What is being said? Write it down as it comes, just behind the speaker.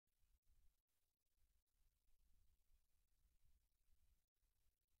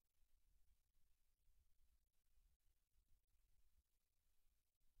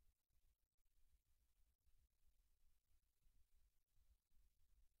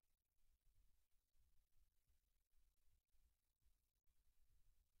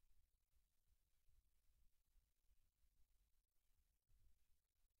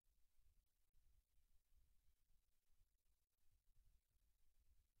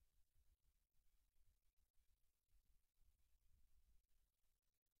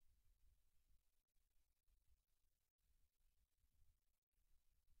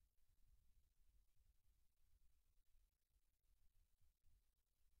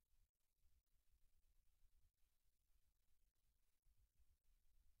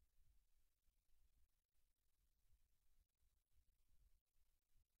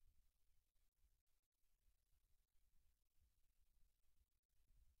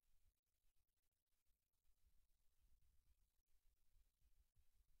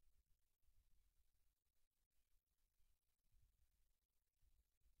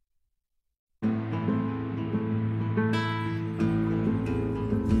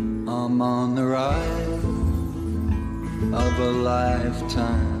I'm on the ride of a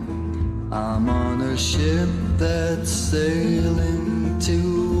lifetime. I'm on a ship that's sailing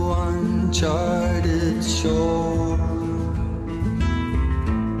to uncharted shore,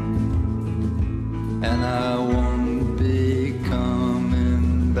 and I won't be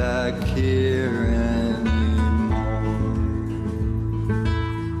coming back here anymore.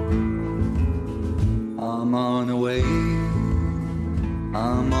 I'm on a wave,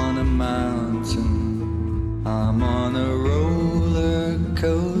 I'm on a mountain, I'm on a roller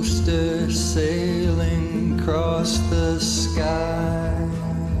coaster sailing across the sky,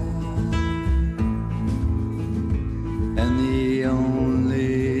 and the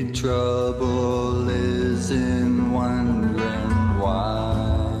only trouble is in wondering why.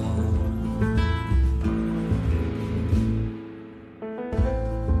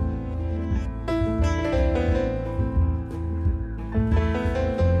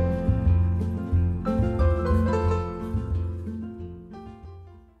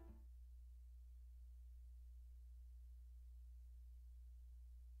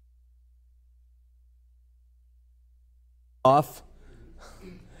 Off.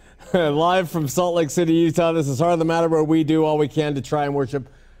 Live from Salt Lake City, Utah. This is Heart of the Matter, where we do all we can to try and worship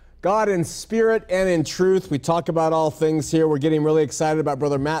God in spirit and in truth. We talk about all things here. We're getting really excited about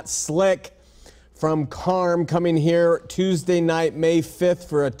Brother Matt Slick from CARM coming here Tuesday night, May 5th,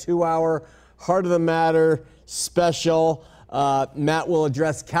 for a 2-hour Heart of the Matter special. Matt will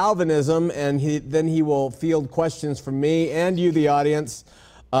address Calvinism, and then he will field questions from me and you, the audience.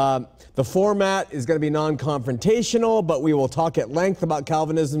 The format is going to be non-confrontational, but we will talk at length about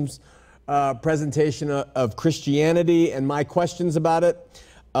Calvinism's presentation of Christianity and my questions about it.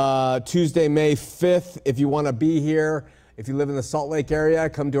 Tuesday, May 5th, if you want to be here, if you live in the Salt Lake area,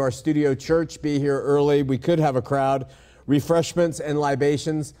 come to our studio church, be here early. We could have a crowd. Refreshments and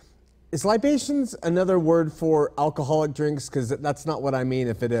libations. Is libations another word for alcoholic drinks? Because that's not what I mean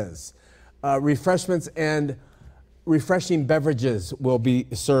if it is. Refreshments and refreshing beverages will be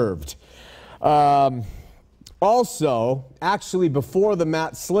served. Also, actually before the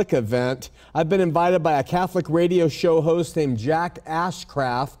Matt Slick event, I've been invited by a Catholic radio show host named Jack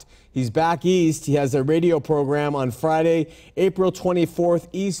Ashcraft. He's back east. He has a radio program on Friday, April 24th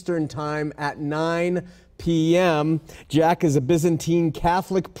Eastern Time at 9 p.m. Jack is a Byzantine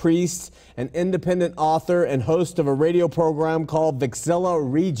Catholic priest, an independent author, and host of a radio program called Vixilla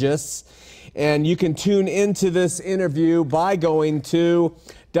Regis. And you can tune into this interview by going to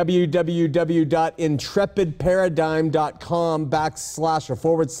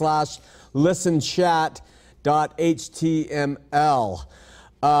www.intrepidparadigm.com//listen-chat.html.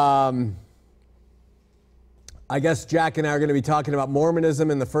 I guess Jack and I are going to be talking about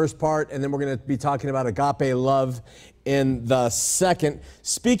Mormonism in the first part, and then we're going to be talking about agape love in the second.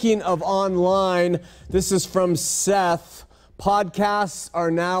 Speaking of online, this is from Seth. Podcasts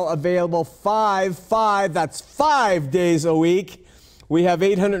are now available that's 5 days a week. We have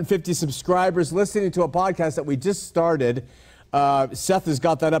 850 subscribers listening to a podcast that we just started. Seth has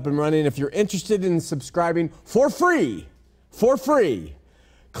got that up and running. If you're interested in subscribing for free,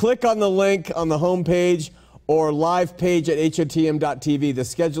 click on the link on the homepage or live page at hotm.tv. The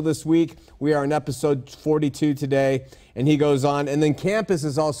schedule this week, we are in episode 42 today, and he goes on. And then Campus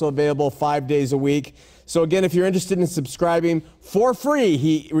is also available 5 days a week. So again, if you're interested in subscribing for free,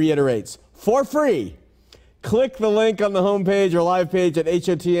 he reiterates, for free, click the link on the homepage or live page at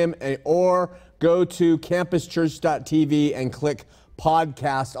HOTM or go to campuschurch.tv and click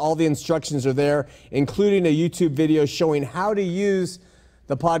podcast. All the instructions are there, including a YouTube video showing how to use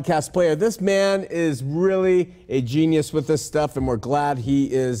the podcast player. This man is really a genius with this stuff, and we're glad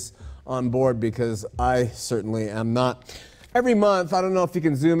he is on board because I certainly am not. Every month, I don't know if you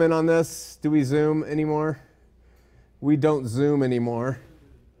can zoom in on this. Do we zoom anymore? We don't zoom anymore.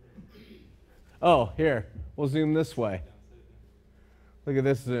 Oh, here. We'll zoom this way. Look at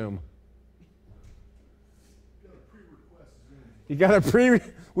this zoom. You got a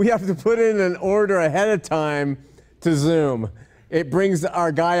we have to put in an order ahead of time to zoom. It brings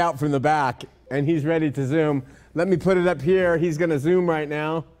our guy out from the back, and he's ready to zoom. Let me put it up here. He's going to zoom right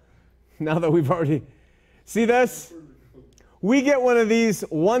now. Now that we've already... See this? We get one of these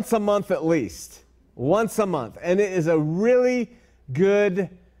once a month at least. Once a month. And it is a really good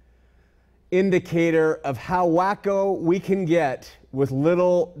indicator of how wacko we can get with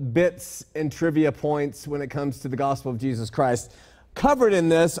little bits and trivia points when it comes to the gospel of Jesus Christ. Covered in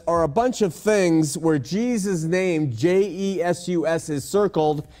this are a bunch of things where Jesus' name, J-E-S-U-S, is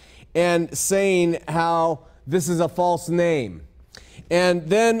circled and saying how this is a false name. And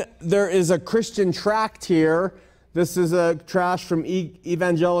then there is a Christian tract here This is a tract from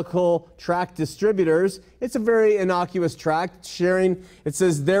Evangelical Tract Distributors. It's a very innocuous tract sharing. It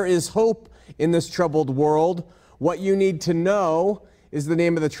says, "There is hope in this troubled world. What you need to know" is the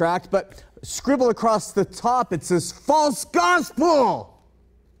name of the tract, but scribbled across the top, it says, "False gospel."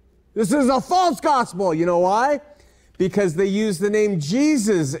 This is a false gospel. You know why? Because they use the name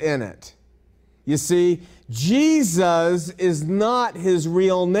Jesus in it. You see, Jesus is not his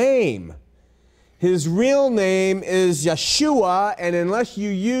real name. His real name is Yeshua, and unless you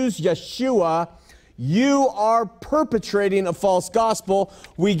use Yeshua, you are perpetrating a false gospel.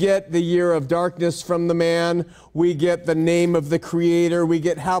 We get the year of darkness from the man. We get the name of the creator. We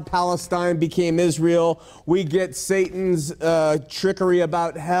get how Palestine became Israel. We get Satan's trickery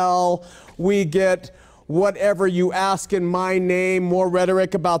about hell. We get whatever you ask in my name, more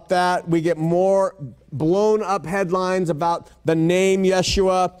rhetoric about that. We get more blown up headlines about the name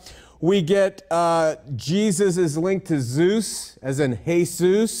Yeshua. We get Jesus is linked to Zeus, as in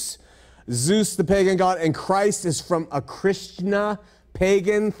Jesus. Zeus, the pagan god, and Christ is from a Krishna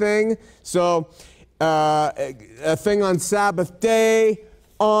pagan thing. So a thing on Sabbath day,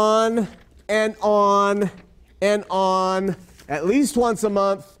 on and on and on. At least once a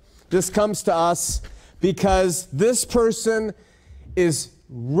month, this comes to us because this person is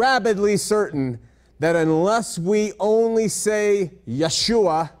rabidly certain that unless we only say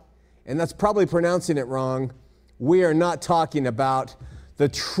Yeshua, and that's probably pronouncing it wrong, we are not talking about the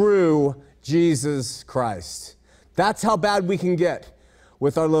true Jesus Christ. That's how bad we can get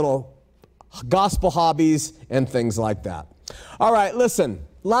with our little gospel hobbies and things like that. All right, listen.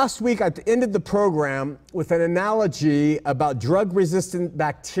 Last week I ended the program with an analogy about drug-resistant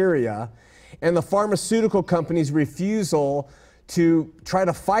bacteria and the pharmaceutical company's refusal to try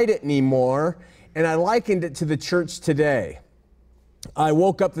to fight it anymore, and I likened it to the church today. I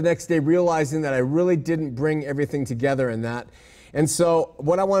woke up the next day realizing that I really didn't bring everything together in that. And so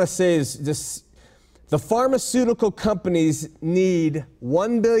what I want to say is this: the pharmaceutical companies need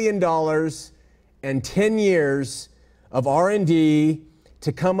 $1 billion and 10 years of R&D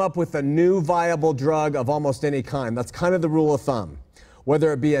to come up with a new viable drug of almost any kind. That's kind of the rule of thumb.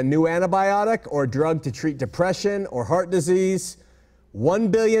 Whether it be a new antibiotic or a drug to treat depression or heart disease,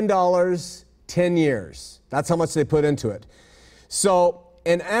 $1 billion, 10 years. That's how much they put into it. So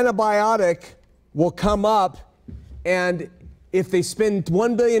an antibiotic will come up, and if they spend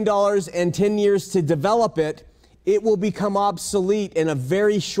 $1 billion and 10 years to develop it, it will become obsolete in a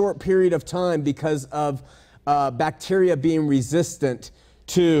very short period of time because of bacteria being resistant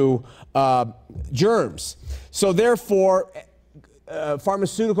to germs. So therefore,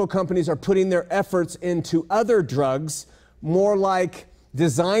 pharmaceutical companies are putting their efforts into other drugs, more like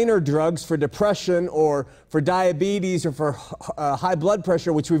designer drugs for depression or for diabetes or for high blood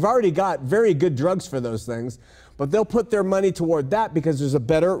pressure, which we've already got very good drugs for those things, but they'll put their money toward that because there's a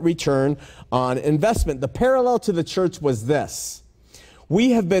better return on investment. The parallel to the church was this: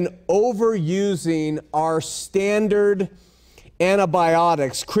 we have been overusing our standard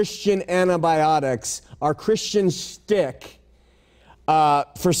antibiotics, Christian antibiotics, our Christian shtick,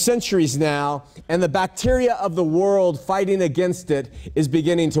 for centuries now, and the bacteria of the world fighting against it is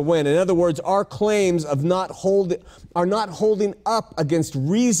beginning to win. In other words, our claims of are not holding up against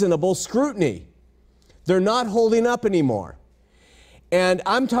reasonable scrutiny. They're not holding up anymore. And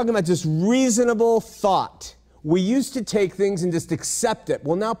I'm talking about just reasonable thought. We used to take things and just accept it.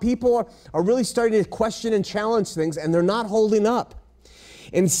 Well, now people are really starting to question and challenge things, and they're not holding up.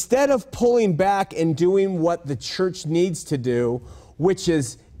 Instead of pulling back and doing what the church needs to do, which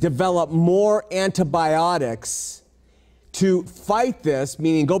is develop more antibiotics to fight this,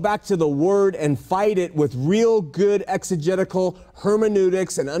 meaning go back to the Word and fight it with real good exegetical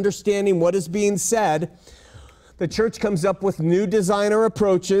hermeneutics and understanding what is being said, the church comes up with new designer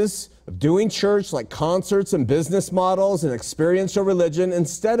approaches of doing church, like concerts and business models and experiential religion,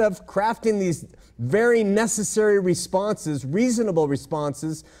 instead of crafting these very necessary responses, reasonable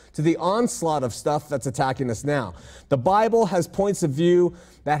responses to the onslaught of stuff that's attacking us now. The Bible has points of view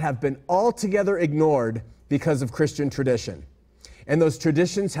that have been altogether ignored because of Christian tradition. And those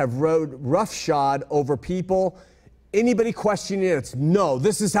traditions have rode roughshod over people. Anybody questioning it, it's no,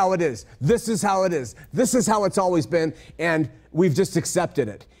 this is how it is. This is how it is. This is how it's always been. And we've just accepted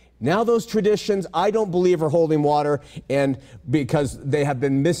it. Now those traditions, I don't believe, are holding water, and because they have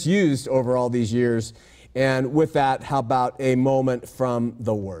been misused over all these years. And with that, how about a moment from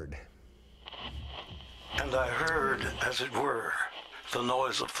the Word? And I heard, as it were, the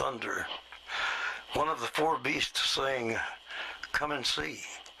noise of thunder. One of the four beasts saying, "Come and see."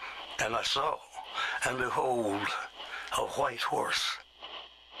 And I saw, and behold, a white horse.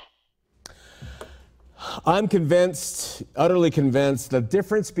 I'm convinced, utterly convinced, the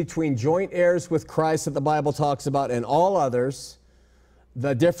difference between joint heirs with Christ that the Bible talks about and all others,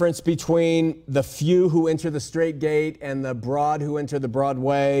 the difference between the few who enter the straight gate and the broad who enter the broad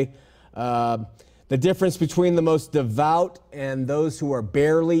way, the difference between the most devout and those who are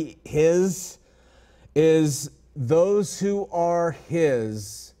barely his, is those who are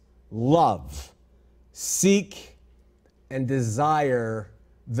his love, seek, and desire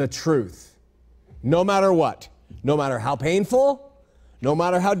the truth. No matter what, no matter how painful, no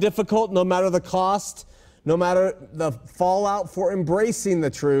matter how difficult, no matter the cost, no matter the fallout for embracing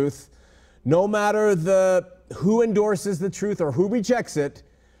the truth, no matter who endorses the truth or who rejects it,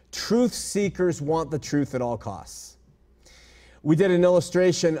 truth seekers want the truth at all costs. We did an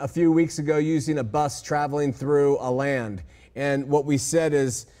illustration a few weeks ago using a bus traveling through a land. And what we said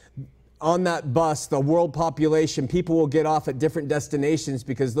is, on that bus, the world population, people will get off at different destinations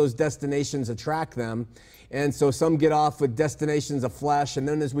because those destinations attract them. And so some get off with destinations of flesh, and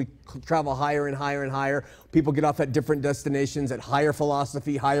then as we travel higher and higher and higher, people get off at different destinations at higher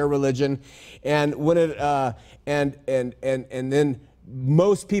philosophy, higher religion. And when it and then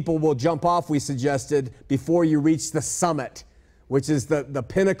most people will jump off, we suggested, before you reach the summit, which is the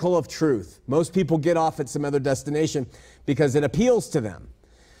pinnacle of truth. Most people get off at some other destination because it appeals to them.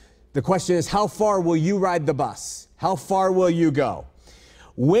 The question is, how far will you ride the bus? How far will you go?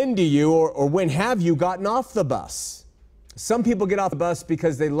 When do you, or when have you gotten off the bus? Some people get off the bus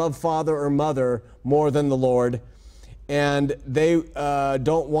because they love father or mother more than the Lord, and they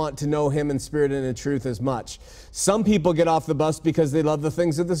don't want to know him in spirit and in truth as much. Some people get off the bus because they love the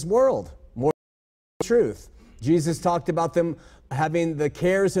things of this world more than truth. Jesus talked about them having the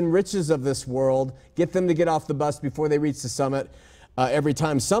cares and riches of this world, get them to get off the bus before they reach the summit. Every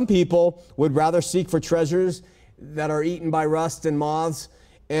time. Some people would rather seek for treasures that are eaten by rust and moths,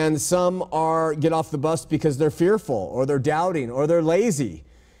 and some get off the bus because they're fearful, or they're doubting, or they're lazy,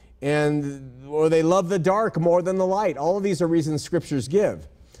 or they love the dark more than the light. All of these are reasons scriptures give.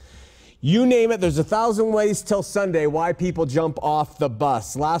 You name it, there's 1,000 ways till Sunday why people jump off the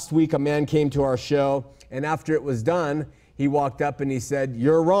bus. Last week, a man came to our show, and after it was done, he walked up and he said,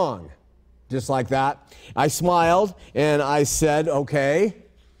 "You're wrong." Just like that. I smiled and I said, "Okay."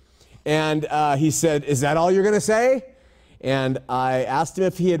 And he said, "Is that all you're going to say?" And I asked him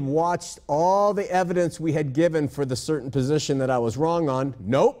if he had watched all the evidence we had given for the certain position that I was wrong on.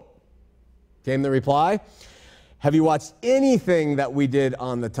 "Nope," came the reply. "Have you watched anything that we did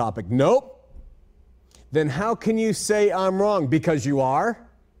on the topic?" "Nope." "Then how can you say I'm wrong?" "Because you are."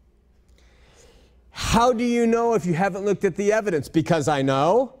 "How do you know if you haven't looked at the evidence?" "Because I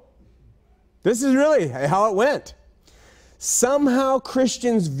know." This is really how it went. Somehow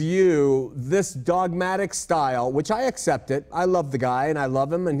Christians view this dogmatic style, which I accept it. I love the guy and I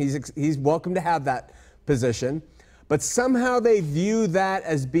love him, and he's welcome to have that position. But somehow they view that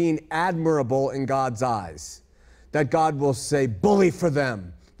as being admirable in God's eyes. That God will say, "Bully for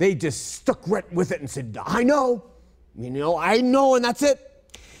them." They just stuck right with it and said, "I know, I know, and that's it."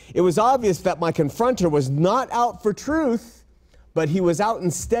 It was obvious that my confronter was not out for truth, but he was out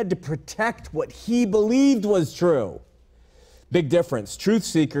instead to protect what he believed was true. Big difference. Truth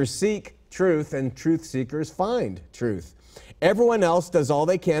seekers seek truth, and truth seekers find truth. Everyone else does all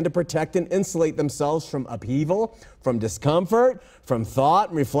they can to protect and insulate themselves from upheaval, from discomfort, from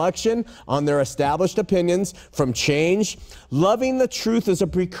thought and reflection on their established opinions, from change. Loving the truth is a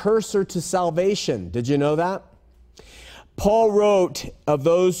precursor to salvation. Did you know that? Paul wrote of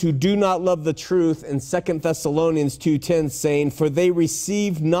those who do not love the truth in 2 Thessalonians 2:10, saying, "For they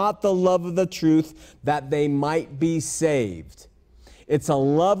received not the love of the truth that they might be saved." It's a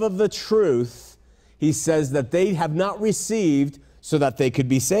love of the truth, he says, that they have not received so that they could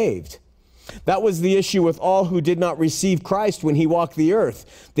be saved. That was the issue with all who did not receive Christ when he walked the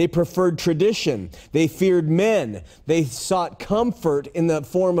earth. They preferred tradition. They feared men. They sought comfort in the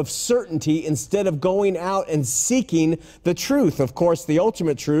form of certainty instead of going out and seeking the truth. Of course, the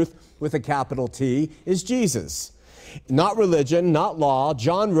ultimate truth, with a capital T, is Jesus. Not religion, not law.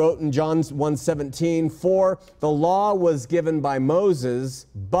 John wrote in John 1:17, "For the law was given by Moses,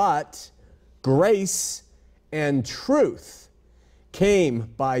 but grace and truth came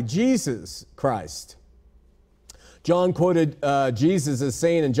by Jesus Christ." John quoted Jesus as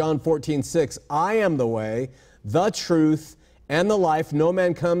saying in John 14:6, "I am the way, the truth, and the life. No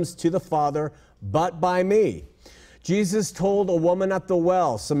man comes to the Father but by me." Jesus told a woman at the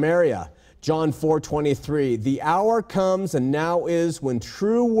well, Samaria, John 4:23, "The hour comes and now is when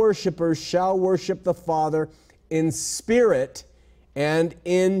true worshipers shall worship the Father in spirit and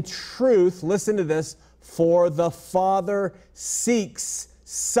in truth." Listen to this. "For the Father seeks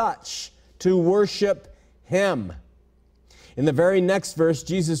such to worship him. In the very next verse,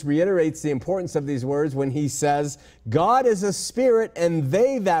 Jesus reiterates the importance of these words when he says, God is a spirit, and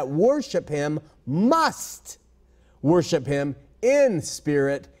they that worship him must worship him in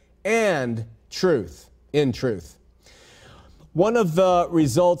spirit and truth. In truth. One of the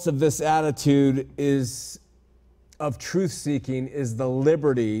results of this attitude of truth seeking is the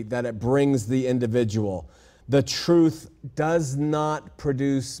liberty that it brings the individual. The truth does not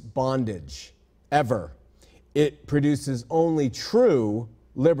produce bondage, ever. It produces only true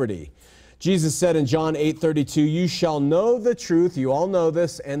liberty. Jesus said in John 8:32, you shall know the truth, you all know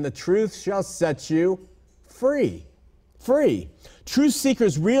this, and the truth shall set you free. Free. Truth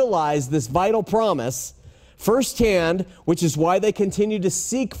seekers realize this vital promise firsthand, which is why they continue to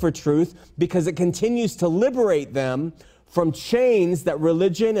seek for truth, because it continues to liberate them from chains that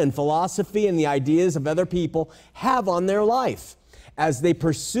religion and philosophy and the ideas of other people have on their life. As they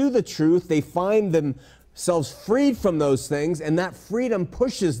pursue the truth, they find themselves freed from those things, and that freedom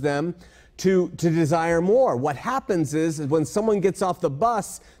pushes them to desire more. What happens is when someone gets off the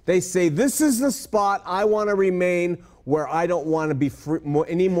bus, they say, this is the spot I want to remain where I don't want to be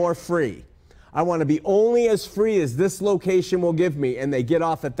any more free. I want to be only as free as this location will give me, and they get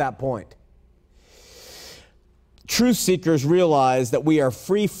off at that point. Truth seekers realize that we are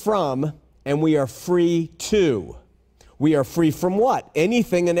free from and we are free to. We are free from what?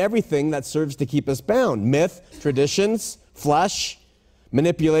 Anything and everything that serves to keep us bound. Myth, traditions, flesh,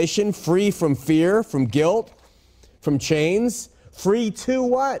 manipulation, free from fear, from guilt, from chains. Free to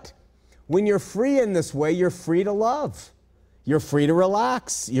what? When you're free in this way, you're free to love. You're free to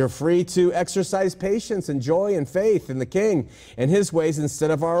relax. You're free to exercise patience and joy and faith in the King and his ways instead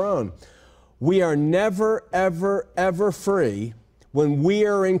of our own. We are never, ever, ever free when we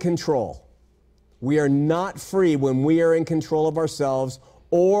are in control. We are not free when we are in control of ourselves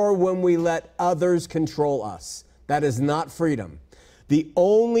or when we let others control us. That is not freedom. The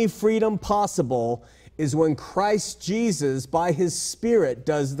only freedom possible is when Christ Jesus, by his Spirit,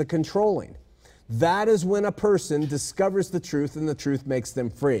 does the controlling. That is when a person discovers the truth and the truth makes them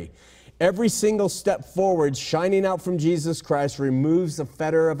free. Every single step forward, shining out from Jesus Christ, removes the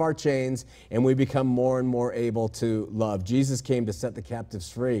fetter of our chains, and we become more and more able to love. Jesus came to set the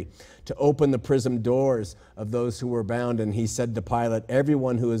captives free, to open the prison doors of those who were bound, and he said to Pilate,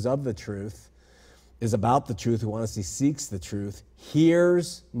 everyone who is of the truth, is about the truth, who honestly seeks the truth,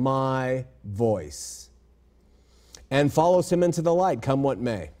 hears my voice and follows him into the light, come what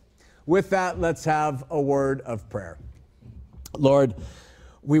may. With that, let's have a word of prayer. Lord,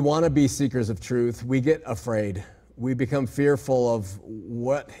 we want to be seekers of truth. We get afraid. We become fearful of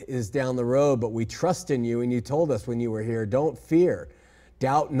what is down the road, but we trust in you, and you told us when you were here, don't fear,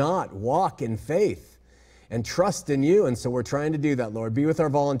 doubt not, walk in faith, and trust in you. And so we're trying to do that, Lord. Be with our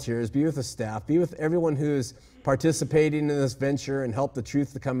volunteers, be with the staff, be with everyone who's participating in this venture, and help the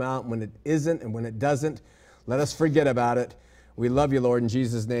truth to come out when it isn't, and when it doesn't, let us forget about it. We love you, Lord. In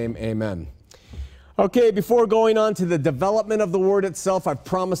Jesus' name, amen. Okay, before going on to the development of the word itself, I've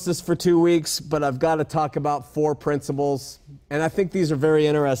promised this for 2 weeks, but I've got to talk about 4 principles, and I think these are very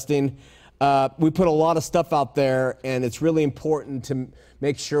interesting. We put a lot of stuff out there, and it's really important to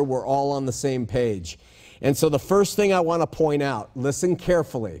make sure we're all on the same page. And so the first thing I want to point out, listen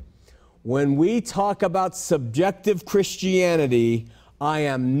carefully. When we talk about subjective Christianity, I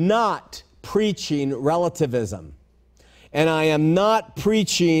am not preaching relativism. And I am not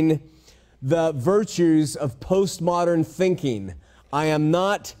preaching the virtues of postmodern thinking. I am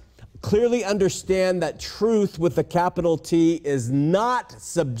not clearly understand that truth with a capital T is not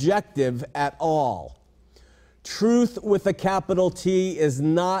subjective at all. Truth with a capital T is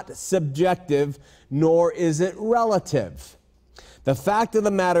not subjective, nor is it relative. The fact of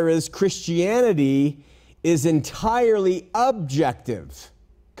the matter is Christianity is entirely objective,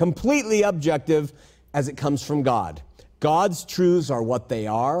 completely objective as it comes from God. God's truths are what they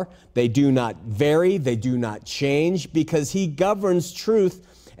are. They do not vary. They do not change because he governs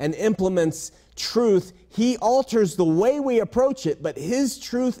truth and implements truth. He alters the way we approach it, but his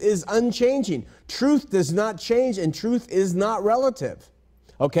truth is unchanging. Truth does not change, and truth is not relative.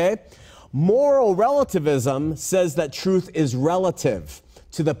 Okay? Moral relativism says that truth is relative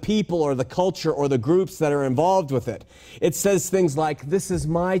to the people or the culture or the groups that are involved with it. It says things like, this is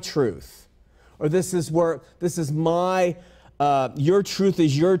my truth. Or this is my, your truth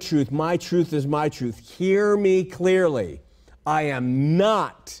is your truth, my truth is my truth. Hear me clearly. I am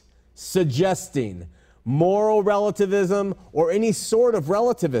not suggesting moral relativism or any sort of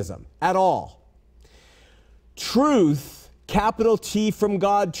relativism at all. Truth, capital T from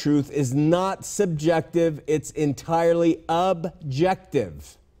God truth, is not subjective, it's entirely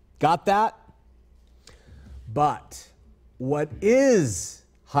objective. Got that? But what is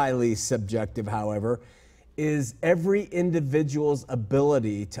highly subjective, however, is every individual's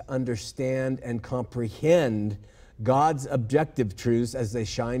ability to understand and comprehend God's objective truths as they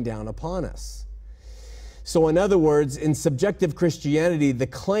shine down upon us. So in other words, in subjective Christianity, the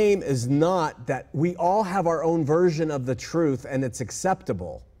claim is not that we all have our own version of the truth and it's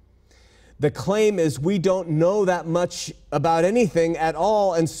acceptable. The claim is we don't know that much about anything at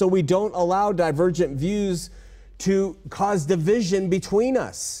all, and so we don't allow divergent views to cause division between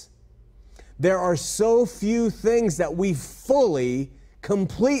us. There are so few things that we fully,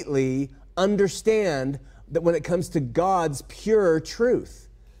 completely understand that when it comes to God's pure truth.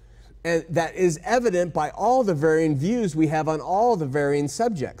 And that is evident by all the varying views we have on all the varying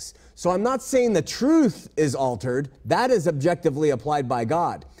subjects. So I'm not saying the truth is altered. That is objectively applied by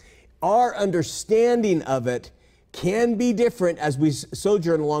God. Our understanding of it can be different as we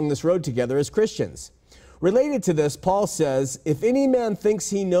sojourn along this road together as Christians. Related to this, Paul says, if any man thinks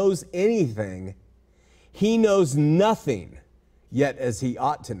he knows anything, he knows nothing, yet as he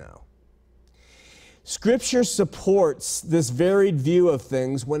ought to know. Scripture supports this varied view of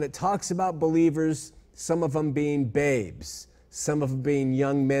things when it talks about believers, some of them being babes, some of them being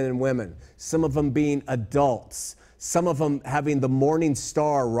young men and women, some of them being adults, some of them having the morning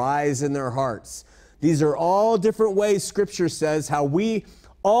star rise in their hearts. These are all different ways Scripture says how we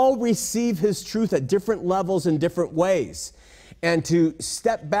all receive His truth at different levels in different ways. And to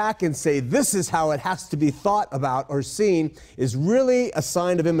step back and say this is how it has to be thought about or seen is really a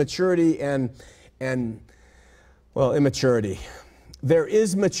sign of immaturity and immaturity. There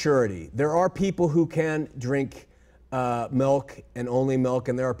is maturity. There are people who can drink milk and only milk,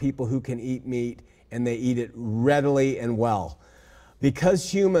 and there are people who can eat meat and they eat it readily and well.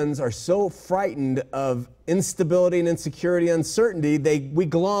 Because humans are so frightened of instability and insecurity and uncertainty, we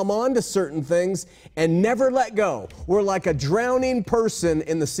glom onto certain things and never let go. We're like a drowning person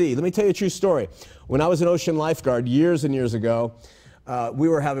in the sea. Let me tell you a true story. When I was an ocean lifeguard years and years ago, we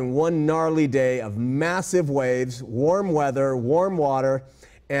were having one gnarly day of massive waves, warm weather, warm water,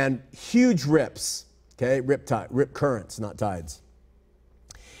 and huge rips, okay? Rip currents, not tides.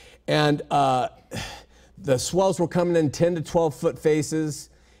 And the swells were coming in 10 to 12 foot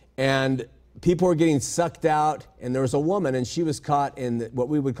faces, and people were getting sucked out, and there was a woman, and she was caught in what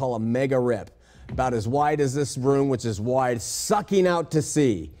we would call a mega rip, about as wide as this room, which is wide, sucking out to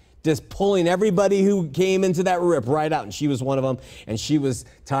sea, just pulling everybody who came into that rip right out, and she was one of them, and she was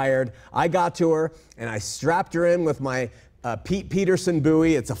tired. I got to her, and I strapped her in with my Pete Peterson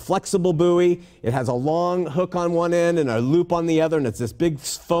buoy. It's a flexible buoy. It has a long hook on one end and a loop on the other, and it's this big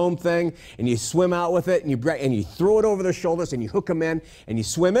foam thing, and you swim out with it, and you throw it over their shoulders, and you hook them in, and you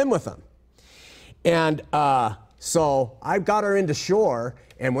swim in with them. And so I got her into shore,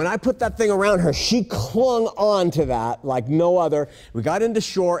 and when I put that thing around her, she clung on to that like no other. We got into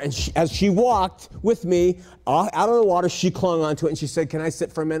shore, and as she walked with me out of the water, she clung onto it, and she said, "Can I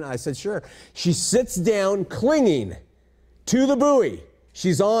sit for a minute?" I said, "Sure." She sits down, clinging to the buoy.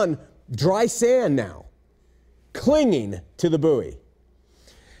 She's on dry sand now, clinging to the buoy.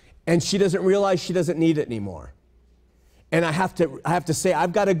 And she doesn't realize she doesn't need it anymore. And I have to say,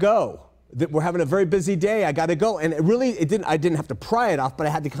 I've got to go. We're having a very busy day. I got to go. And I didn't have to pry it off, but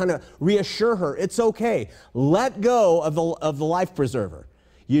I had to kind of reassure her, it's okay. Let go of the life preserver.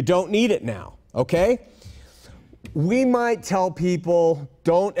 You don't need it now, okay? We might tell people,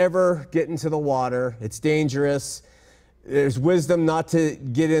 don't ever get into the water. It's dangerous. There's wisdom not to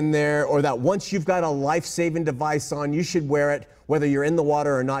get in there, or that once you've got a life-saving device on, you should wear it whether you're in the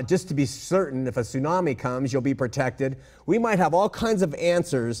water or not, just to be certain if a tsunami comes, you'll be protected. We might have all kinds of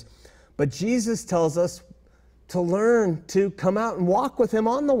answers, but Jesus tells us to learn to come out and walk with Him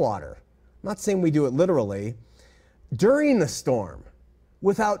on the water. I'm not saying we do it literally. During the storm,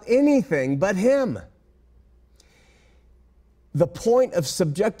 without anything but Him. The point of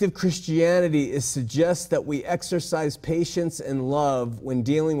subjective Christianity is to suggest that we exercise patience and love when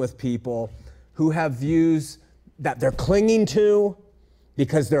dealing with people who have views that they're clinging to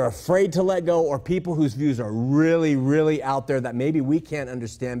because they're afraid to let go, or people whose views are really, really out there that maybe we can't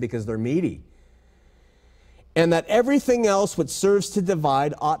understand because they're meaty. And that everything else which serves to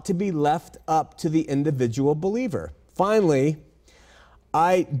divide ought to be left up to the individual believer. Finally,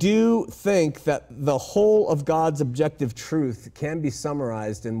 I do think that the whole of God's objective truth can be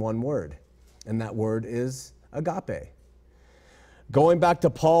summarized in one word, and that word is agape. Going back to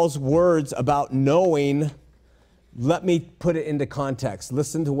Paul's words about knowing, let me put it into context.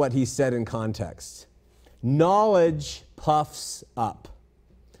 Listen to what he said in context. Knowledge puffs up,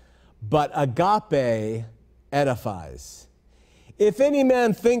 but agape edifies. If any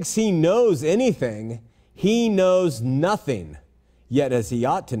man thinks he knows anything, He knows nothing, yet as he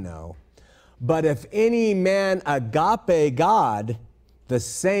ought to know. But if any man agape God, the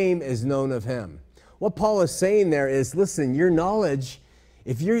same is known of him. What Paul is saying there is, listen, your knowledge,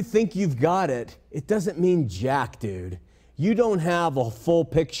 if you think you've got it, it doesn't mean jack, dude. You don't have a full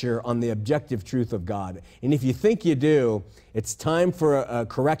picture on the objective truth of God. And if you think you do, it's time for a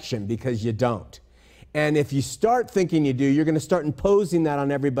correction, because you don't. And if you start thinking you do, you're going to start imposing that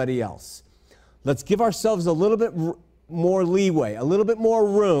on everybody else. Let's give ourselves a little bit more leeway, a little bit more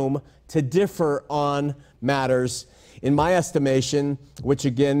room to differ on matters. In my estimation, which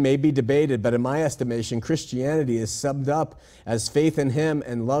again may be debated, but in my estimation, Christianity is summed up as faith in him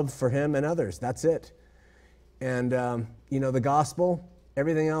and love for him and others. That's it. And, the gospel,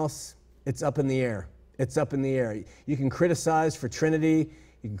 everything else, it's up in the air. It's up in the air. You can criticize for Trinity.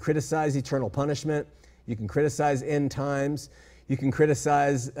 You can criticize eternal punishment. You can criticize end times. You can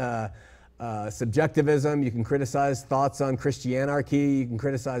criticize subjectivism. You can criticize thoughts on Christianarchy. You can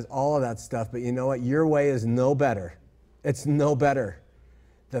criticize all of that stuff. But you know what? Your way is no better. It's no better.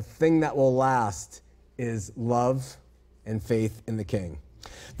 The thing that will last is love and faith in the King.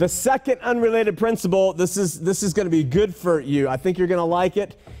 The second unrelated principle, this is going to be good for you. I think you're going to like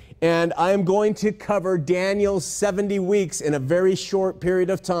it. And I am going to cover Daniel's 70 weeks in a very short period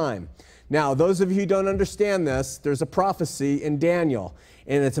of time. Now, those of you who don't understand this, there's a prophecy in Daniel,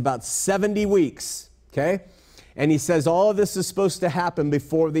 and it's about 70 weeks, okay? And he says all of this is supposed to happen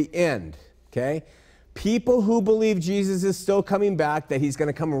before the end, okay? People who believe Jesus is still coming back, that he's going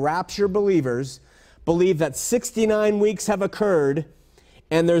to come rapture believers, believe that 69 weeks have occurred,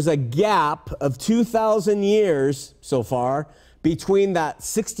 and there's a gap of 2,000 years so far between that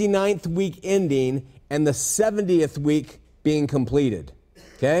 69th week ending and the 70th week being completed,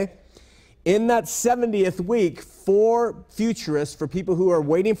 okay? In that 70th week, for futurists, for people who are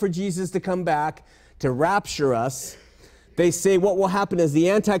waiting for Jesus to come back to rapture us, they say what will happen is the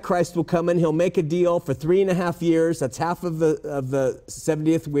Antichrist will come in, he'll make a deal for 3.5 years, that's half of the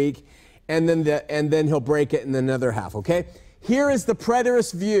 70th week, and then he'll break it in another half, okay? Here is the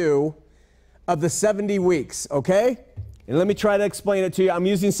preterist view of the 70 weeks, okay? And let me try to explain it to you. I'm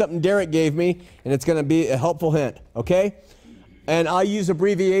using something Derek gave me, and it's going to be a helpful hint, okay? And I use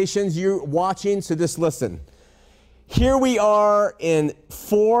abbreviations. You're watching, so just listen. Here we are in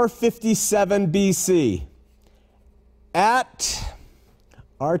 457 BC. At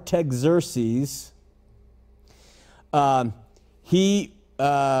Artaxerxes, he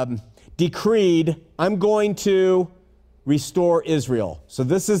decreed, I'm going to restore Israel. So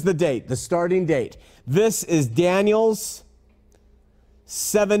this is the date, the starting date. This is Daniel's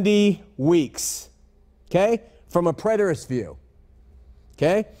 70 weeks, okay, from a preterist view,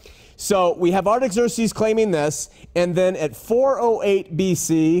 okay? So we have Artaxerxes claiming this, and then at 408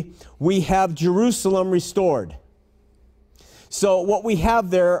 BC, we have Jerusalem restored. So what we have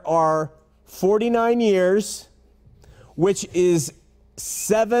there are 49 years, which is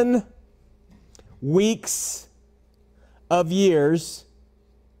 7 weeks of years,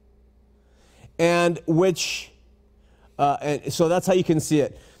 and which, and so that's how you can see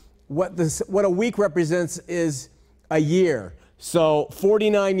it. What a week represents is a year. So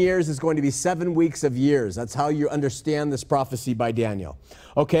 49 years is going to be 7 weeks of years. That's how you understand this prophecy by Daniel.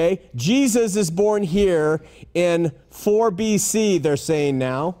 Okay, Jesus is born here in 4 BC, they're saying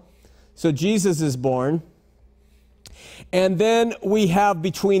now. So Jesus is born. And then we have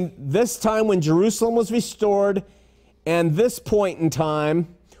between this time when Jerusalem was restored and this point in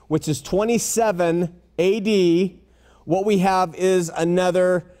time, which is 27 AD, what we have is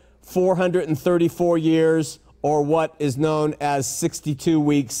another 434 years, or what is known as 62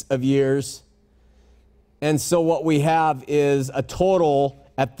 weeks of years. And so what we have is a total,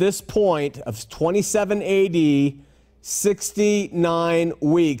 at this point, of 27 AD, 69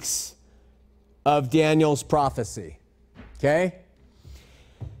 weeks of Daniel's prophecy. Okay?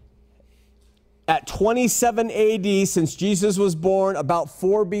 At 27 AD, since Jesus was born, about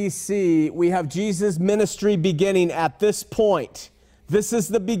 4 BC, we have Jesus' ministry beginning at this point. This is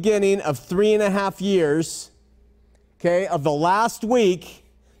the beginning of 3.5 years, okay, of the last week.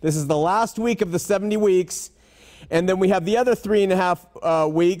 This is the last week of the 70 weeks. And then we have the other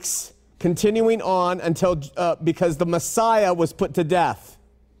 3.5 weeks continuing on until, because the Messiah was put to death.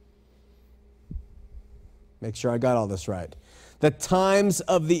 Make sure I got all this right. The times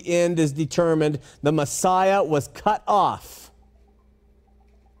of the end is determined. The Messiah was cut off.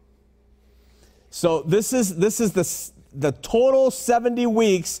 So this is the total 70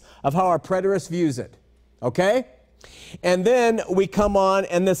 weeks of how our preterist views it. Okay? And then we come on,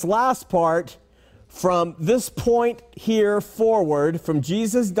 and this last part, from this point here forward, from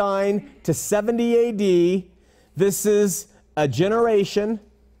Jesus dying to 70 AD, this is a generation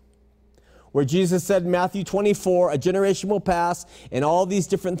where Jesus said in Matthew 24, a generation will pass and all these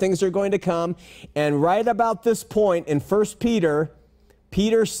different things are going to come. And right about this point in 1 Peter,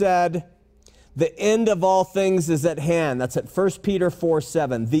 Peter said, the end of all things is at hand. That's at 1 Peter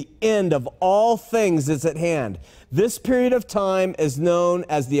 4:7. The end of all things is at hand. This period of time is known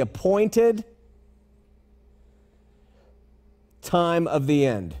as the appointed time of the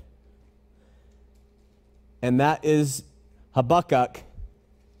end. And that is Habakkuk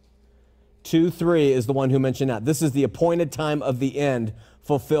 2:3 is the one who mentioned that. This is the appointed time of the end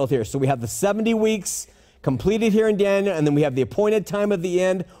fulfilled here. So we have the 70 weeks completed here in Daniel, and then we have the appointed time of the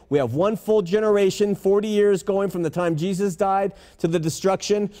end. We have one full generation, 40 years going from the time Jesus died to the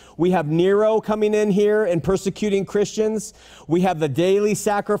destruction. We have Nero coming in here and persecuting Christians. We have the daily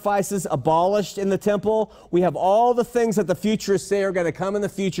sacrifices abolished in the temple. We have all the things that the futurists say are going to come in the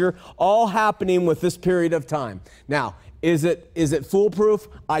future, all happening with this period of time. Now, is it foolproof?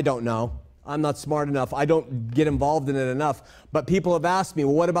 I don't know. I'm not smart enough. I don't get involved in it enough. But people have asked me,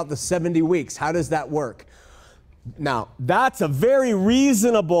 well, what about the 70 weeks? How does that work? Now, that's a very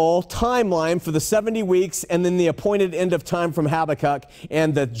reasonable timeline for the 70 weeks and then the appointed end of time from Habakkuk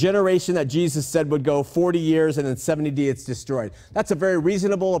and the generation that Jesus said would go 40 years and in 70 it's destroyed. That's a very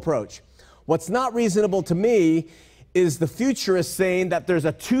reasonable approach. What's not reasonable to me is the futurists saying that there's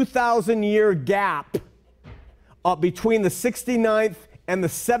a 2,000-year gap between the 69th and the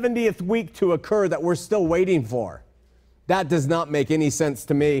 70th week to occur that we're still waiting for. That does not make any sense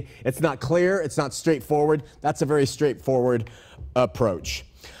to me. It's not clear. It's not straightforward. That's a very straightforward approach.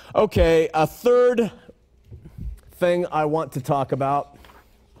 Okay, a third thing I want to talk about,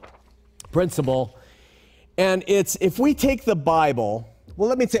 principle, and it's if we take the Bible, well,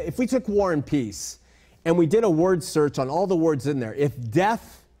 let me say, if we took War and Peace and we did a word search on all the words in there, if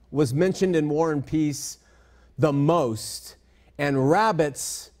death was mentioned in War and Peace the most, and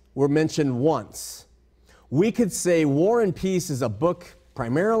rabbits were mentioned once, we could say War and Peace is a book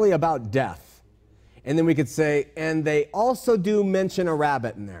primarily about death. And then we could say, and they also do mention a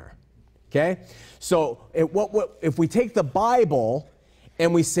rabbit in there. Okay? So if we take the Bible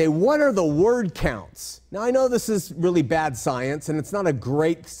and we say, what are the word counts? Now, I know this is really bad science and it's not a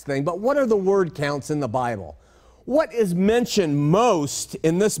great thing, but what are the word counts in the Bible? What is mentioned most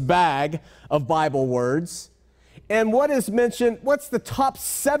in this bag of Bible words? And what is mentioned, what's the top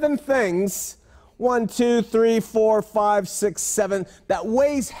 7 things, 1, 2, 3, 4, 5, 6, 7, that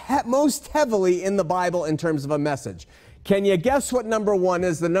weighs most heavily in the Bible in terms of a message? Can you guess what number 1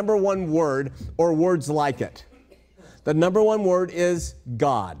 is, the number 1 word or words like it? The number 1 word is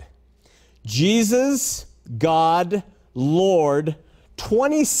God. Jesus, God, Lord,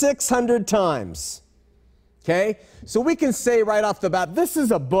 2,600 times. Okay? So we can say right off the bat, this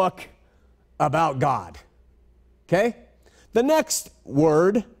is a book about God. Okay? The next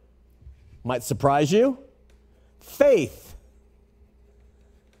word might surprise you. Faith.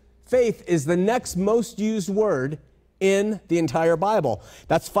 Faith is the next most used word in the entire Bible.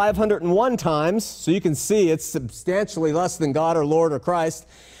 That's 501 times, so you can see it's substantially less than God or Lord or Christ.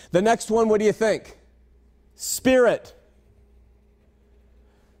 The next one, what do you think? Spirit.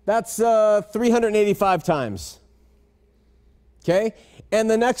 That's 385 times. Okay? And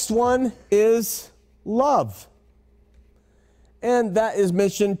the next one is love. And that is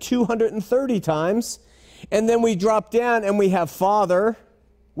mentioned 230 times. And then we drop down and we have Father,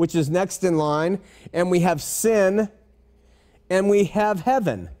 which is next in line, and we have sin, and we have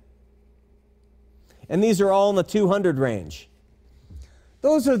heaven. And these are all in the 200 range.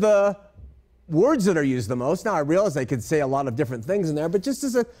 Those are the words that are used the most. Now, I realize I could say a lot of different things in there, but just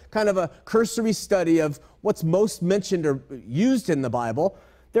as a kind of a cursory study of what's most mentioned or used in the Bible,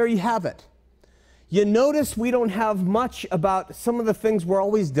 there you have it. You notice we don't have much about some of the things we're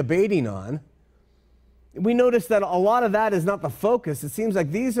always debating on. We notice that a lot of that is not the focus. It seems like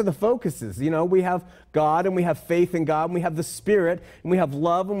these are the focuses. You know, we have God and we have faith in God and we have the Spirit and we have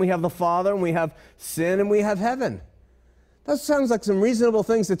love and we have the Father and we have sin and we have heaven. That sounds like some reasonable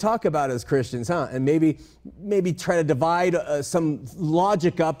things to talk about as Christians, huh? And maybe try to divide some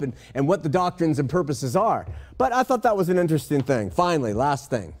logic up and what the doctrines and purposes are. But I thought that was an interesting thing. Finally, last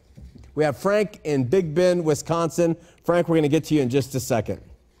thing. We have Frank in Big Bend, Wisconsin. Frank, we're going to get to you in just a second.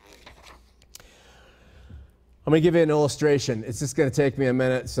 I'm going to give you an illustration. It's just going to take me a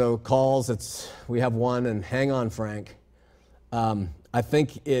minute. So calls, we have one, and hang on, Frank. I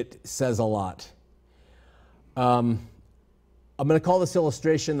think it says a lot. I'm going to call this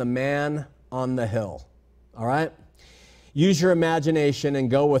illustration the man on the hill. All right? Use your imagination and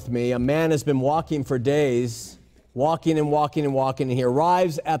go with me. A man has been walking for days, walking and walking and walking, and he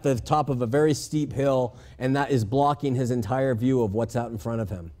arrives at the top of a very steep hill, and that is blocking his entire view of what's out in front of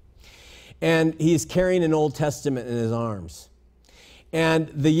him. And he's carrying an Old Testament in his arms. And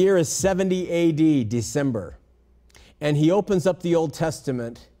the year is 70 AD, December. And he opens up the Old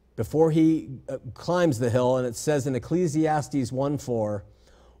Testament before he climbs the hill, and it says in Ecclesiastes 1:4,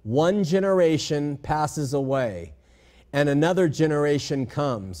 one generation passes away, and another generation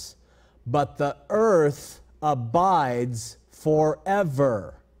comes, but the earth abides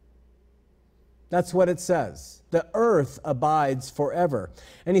forever. That's what it says. The earth abides forever.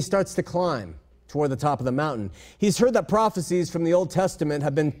 And he starts to climb toward the top of the mountain. He's heard that prophecies from the Old Testament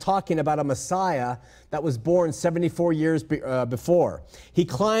have been talking about a Messiah that was born 74 years before. He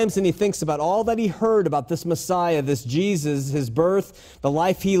climbs and he thinks about all that he heard about this Messiah, this Jesus, his birth, the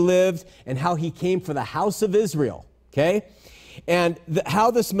life he lived, and how he came for the house of Israel, okay? And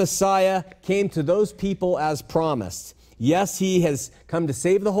how this Messiah came to those people as promised. Yes, he has come to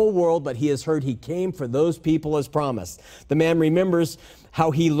save the whole world, but he has heard he came for those people as promised. The man remembers how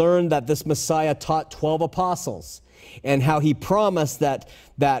he learned that this Messiah taught 12 apostles and how he promised that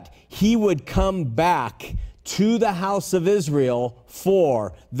he would come back to the house of Israel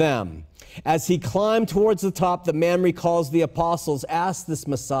for them. As he climbed towards the top, the man recalls the apostles asked this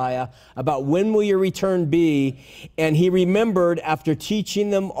Messiah about when will your return be, and he remembered after teaching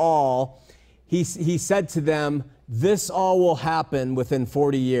them all, he said to them, this all will happen within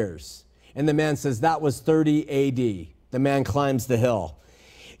 40 years. And the man says that was 30 AD. The man climbs the hill.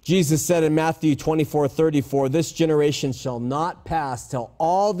 Jesus said in Matthew 24:34, this generation shall not pass till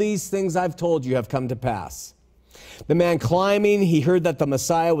all these things I've told you have come to pass. The man climbing, he heard that the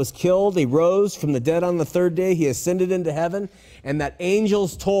Messiah was killed. He rose from the dead on the third day. He ascended into heaven. And that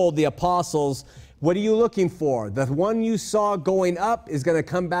angels told the apostles, what are you looking for? The one you saw going up is going to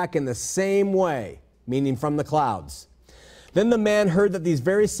come back in the same way, meaning from the clouds. Then the man heard that these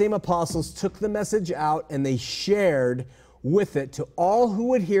very same apostles took the message out and they shared with it to all who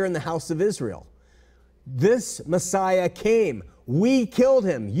would hear in the house of Israel. This Messiah came. We killed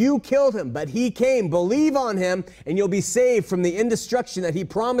him. You killed him, but he came. Believe on him and you'll be saved from the indestruction that he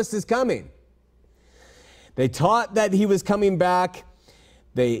promised is coming. They taught that he was coming back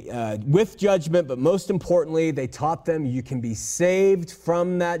with judgment, but most importantly, they taught them you can be saved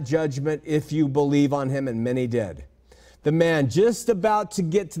from that judgment if you believe on him, and many did. The man just about to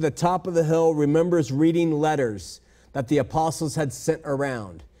get to the top of the hill remembers reading letters that the apostles had sent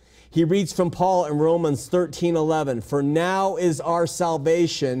around. He reads from Paul in Romans 13:11, for now is our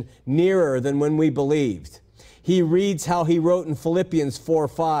salvation nearer than when we believed. He reads how he wrote in Philippians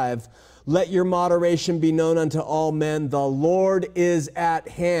 4:5, let your moderation be known unto all men, the Lord is at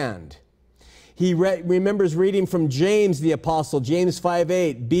hand. He remembers reading from James the apostle, James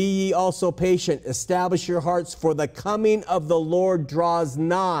 5:8, be ye also patient, establish your hearts, for the coming of the Lord draws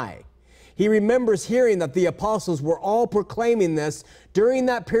nigh. He remembers hearing that the apostles were all proclaiming this during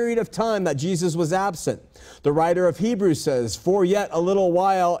that period of time that Jesus was absent. The writer of Hebrews says, for yet a little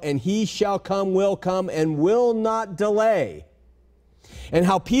while, and he shall come, and will not delay. And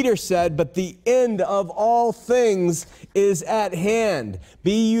how Peter said, but the end of all things is at hand.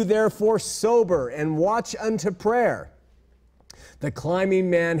 Be you therefore sober and watch unto prayer. The climbing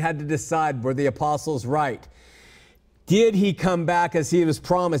man had to decide, were the apostles right? Did he come back as he was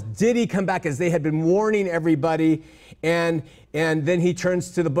promised? Did he come back as they had been warning everybody? And then he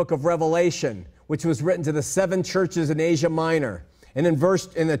turns to the book of Revelation, which was written to the 7 churches in Asia Minor. And in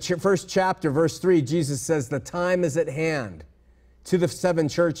the first chapter, verse 3, Jesus says, the time is at hand to the 7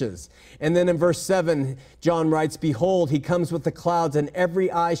 churches. And then in verse 7, John writes, behold, he comes with the clouds, and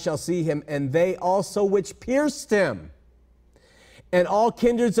every eye shall see him, and they also which pierced him. And all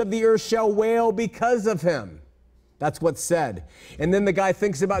kindreds of the earth shall wail because of him. That's what's said. And then the guy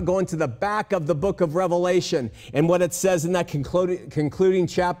thinks about going to the back of the book of Revelation and what it says in that concluding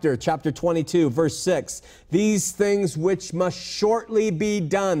chapter 22, verse 6. These things which must shortly be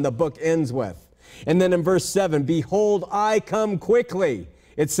done, the book ends with. And then in verse 7, behold, I come quickly,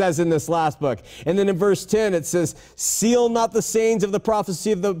 it says in this last book. And then in verse 10, it says, seal not the sayings of the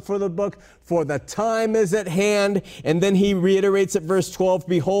prophecy for the book, for the time is at hand. And then he reiterates at verse 12,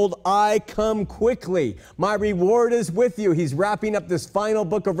 behold, I come quickly. My reward is with you. He's wrapping up this final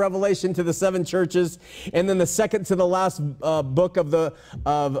book of Revelation to the 7 churches. And then the second to the last book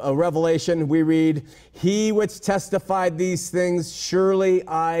of Revelation, we read, he which testified these things, surely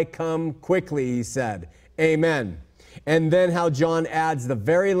I come quickly, he said. Amen. And then how John adds the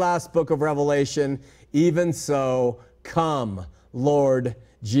very last book of Revelation, even so, come, Lord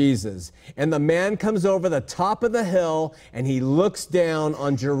Jesus. And the man comes over the top of the hill and he looks down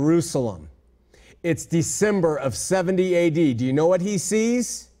on Jerusalem. It's December of 70 AD. Do you know what he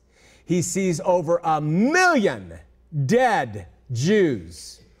sees? He sees over 1 million dead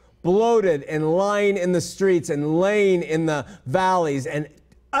Jews, bloated and lying in the streets and laying in the valleys and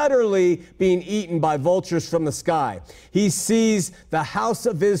utterly being eaten by vultures from the sky. He sees the house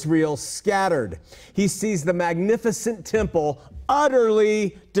of Israel scattered. He sees the magnificent temple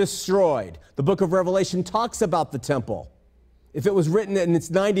utterly destroyed. The book of Revelation talks about the temple. If it was written in its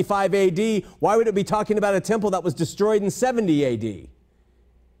 95 AD, why would it be talking about a temple that was destroyed in 70 AD?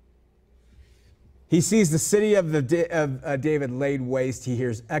 He sees the city of David laid waste. He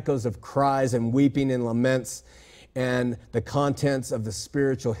hears echoes of cries and weeping and laments, and the contents of the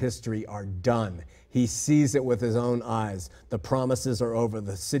spiritual history are done. He sees it with his own eyes. The promises are over.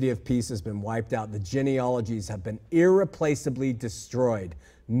 The city of peace has been wiped out. The genealogies have been irreplaceably destroyed.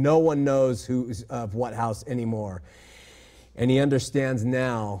 No one knows who's of what house anymore. And he understands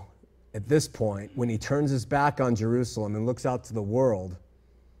now, at this point, when he turns his back on Jerusalem and looks out to the world,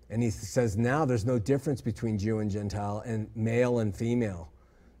 and he says, now there's no difference between Jew and Gentile and male and female.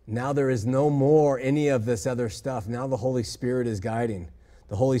 Now there is no more any of this other stuff. Now the Holy Spirit is guiding.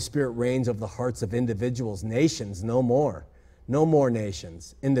 The Holy Spirit reigns over the hearts of individuals, nations, no more. No more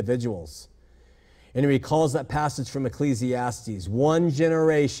nations, individuals. And he recalls that passage from Ecclesiastes. One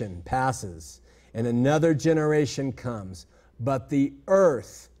generation passes and another generation comes, but the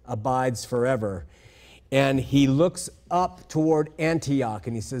earth abides forever. And he looks up toward Antioch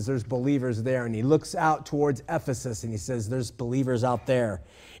and he says, there's believers there. And he looks out towards Ephesus and he says, there's believers out there.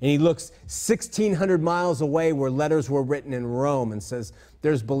 And he looks 1,600 miles away where letters were written in Rome and says,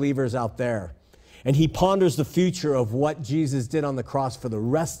 there's believers out there. And he ponders the future of what Jesus did on the cross for the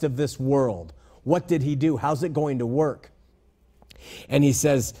rest of this world. What did he do? How's it going to work? And he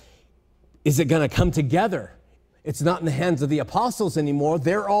says, is it going to come together? It's not in the hands of the apostles anymore.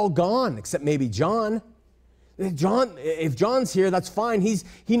 They're all gone, except maybe John. If John's here, that's fine.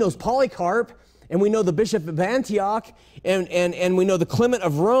 He knows Polycarp, and we know the bishop of Antioch, and we know the Clement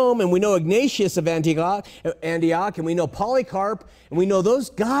of Rome, and we know Ignatius of Antioch, and we know Polycarp, and we know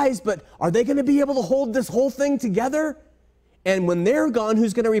those guys, but are they going to be able to hold this whole thing together? And when they're gone,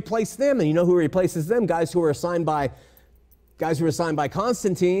 who's going to replace them? And you know who replaces them? Guys who were assigned by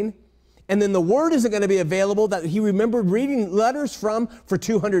Constantine. And then the word isn't going to be available that he remembered reading letters from for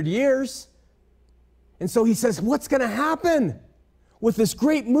 200 years. And so he says, what's going to happen with this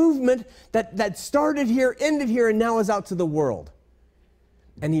great movement that started here, ended here, and now is out to the world?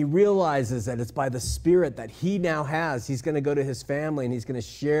 And he realizes that it's by the Spirit that he now has. He's going to go to his family and he's going to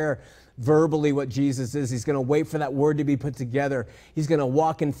share verbally what Jesus is. He's going to wait for that word to be put together. He's going to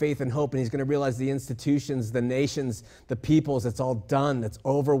walk in faith and hope, and he's going to realize the institutions, the nations, the peoples, it's all done. It's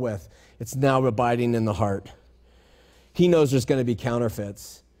over with. It's now abiding in the heart. He knows there's going to be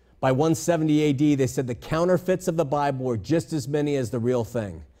counterfeits. By 170 AD, they said the counterfeits of the Bible were just as many as the real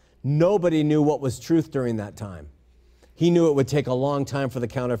thing. Nobody knew what was truth during that time. He knew it would take a long time for the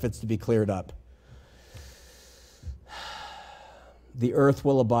counterfeits to be cleared up. The earth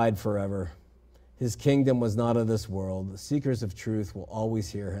will abide forever. His kingdom was not of this world. The seekers of truth will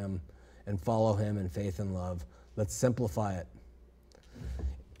always hear him and follow him in faith and love. Let's simplify it.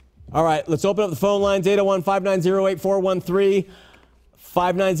 All right, let's open up the phone lines, 801-590-8413.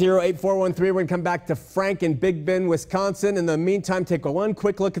 590-8413. We're going to come back to Frank in Big Bend, Wisconsin. In the meantime, take one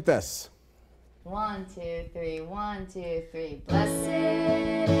quick look at this. 1, 2, 3, 1, 2, 3.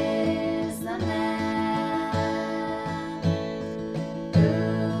 Blessed is the man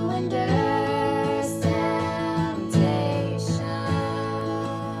who endures temptation.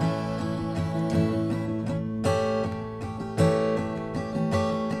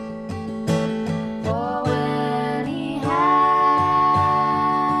 For when he has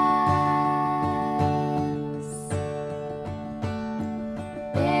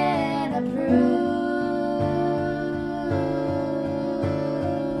been approved,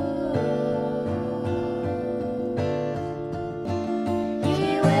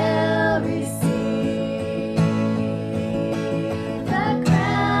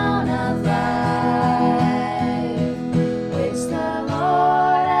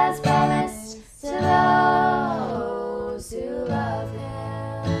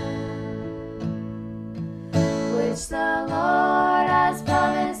 the Lord has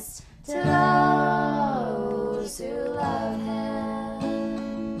promised to those who love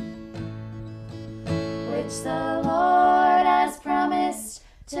him, which the Lord has promised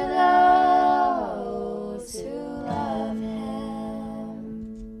to those who love him.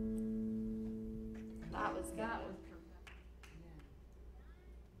 That was God.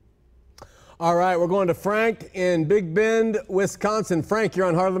 All right, we're going to Frank in Big Bend, Wisconsin. Frank, you're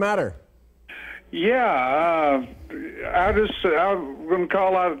on Heart of the Matter. Yeah, I'm going to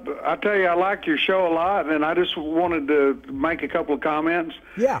call out. I tell you, I like your show a lot, and I just wanted to make a couple of comments.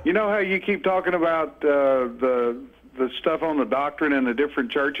 Yeah. You know how you keep talking about the stuff on the doctrine and the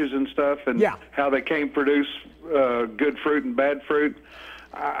different churches and stuff, and Yeah. how they can't produce good fruit and bad fruit?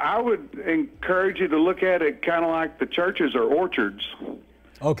 I would encourage you to look at it kind of like the churches are orchards.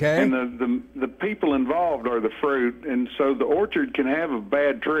 Okay. And the people involved are the fruit, and so the orchard can have a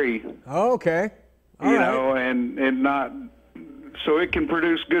bad tree, Okay. All you right. know, and not, so it can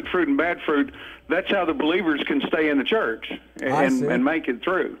produce good fruit and bad fruit. That's how the believers can stay in the church I see. and make it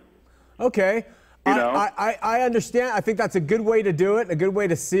through. Okay. You know? I understand. I think that's a good way to do it, a good way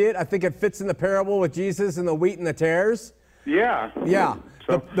to see it. I think it fits in the parable with Jesus and the wheat and the tares. Yeah. Yeah.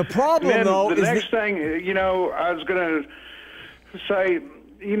 So, The problem, and then though, the is next thing, you know, I was going to say,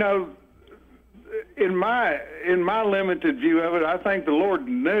 you know, in my limited view of it, I think the Lord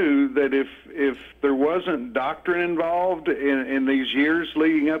knew that if there wasn't doctrine involved in these years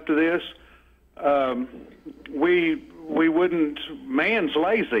leading up to this, we wouldn't. Man's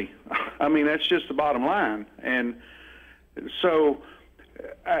lazy. I mean, that's just the bottom line. And so,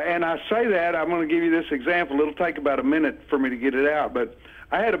 and I say that, I'm going to give you this example. It'll take about a minute for me to get it out, but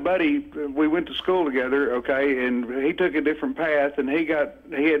I had a buddy, we went to school together, okay, and he took a different path, and he had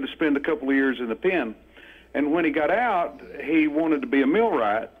to spend a couple of years in the pen. And when he got out, he wanted to be a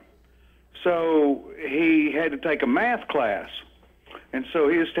millwright. So he had to take a math class. And so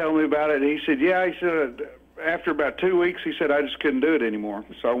he was telling me about it, and he said, yeah, he said, after about 2 weeks, he said, I just couldn't do it anymore.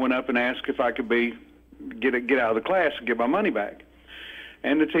 So I went up and asked if I could get out of the class and get my money back.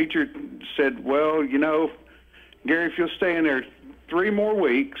 And the teacher said, well, you know, Gary, if you'll stay in there 3 more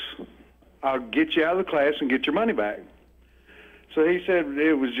weeks, I'll get you out of the class and get your money back. So he said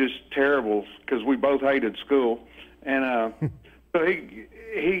it was just terrible because we both hated school. And so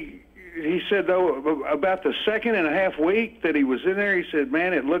he said, though, about the 2.5 weeks that he was in there, he said,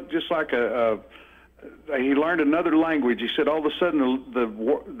 man, it looked just like he learned another language. He said all of a sudden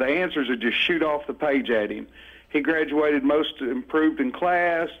the answers would just shoot off the page at him. He graduated most improved in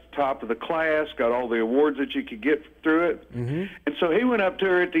class, top of the class, got all the awards that you could get through it. Mm-hmm. And so he went up to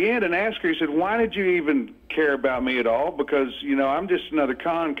her at the end and asked her, he said, why did you even care about me at all? Because, you know, I'm just another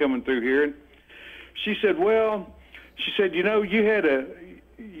con coming through here. And she said, well, she said, you know,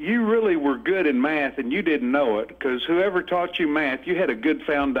 you really were good in math and you didn't know it because whoever taught you math, you had a good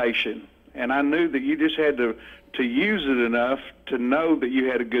foundation. And I knew that you just had to use it enough to know that you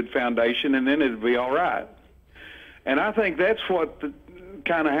had a good foundation and then it'd be all right. And I think that's what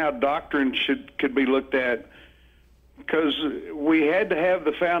kind of how doctrine could be looked at, because we had to have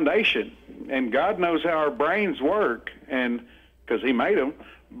the foundation, and God knows how our brains work, and because He made them.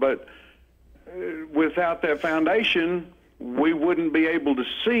 But without that foundation, we wouldn't be able to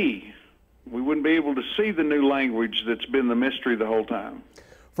see. We wouldn't be able to see the new language that's been the mystery the whole time.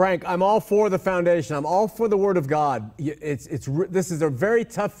 Frank, I'm all for the foundation. I'm all for the Word of God. This is a very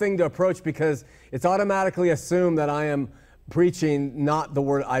tough thing to approach because it's automatically assumed that I am preaching not the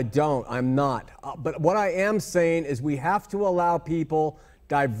Word. I'm not. But what I am saying is we have to allow people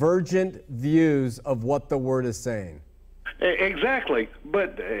divergent views of what the Word is saying. Exactly,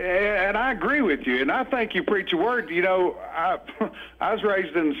 and I agree with you, and I think you preach a word. You know, I was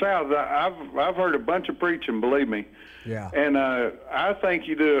raised in the South. I've heard a bunch of preaching, believe me. Yeah. And I think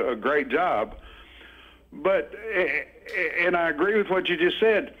you do a great job. But and I agree with what you just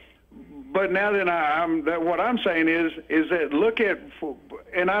said. But now then, what I'm saying is that look at,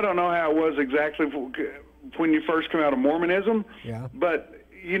 and I don't know how it was exactly when you first came out of Mormonism. Yeah. But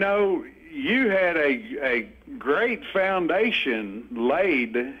you know, you had a great foundation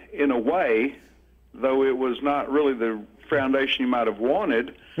laid in a way, though it was not really the foundation you might have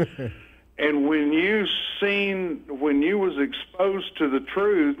wanted. And when you was exposed to the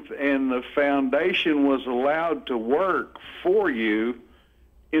truth and the foundation was allowed to work for you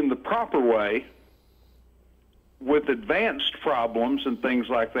in the proper way with advanced problems and things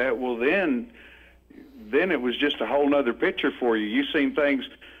like that, well, then it was just a whole nother picture for you. You seen things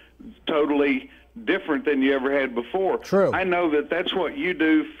totally different than you ever had before. True. I know that that's what you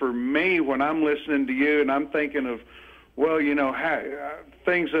do for me when I'm listening to you, and I'm thinking of, well, you know,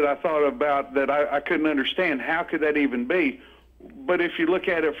 things that I thought about that I couldn't understand. How could that even be? But if you look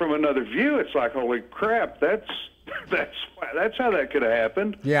at it from another view, it's like, holy crap, that's how that could have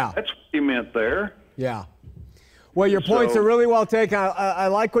happened. Yeah. That's what you meant there. Yeah. Well, your points are really well taken. I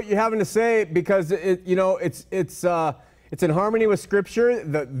like what you're having to say because it's in harmony with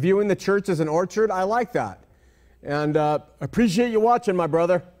Scripture. Viewing the church as an orchard, I like that, and appreciate you watching, my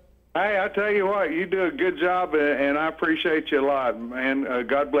brother. Hey, I tell you what, you do a good job, and I appreciate you a lot, man.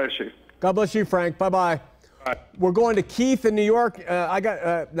 God bless you. God bless you, Frank. Bye-bye. Bye. We're going to Keith in New York.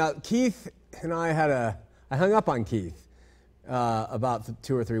 Now Keith and I hung up on Keith about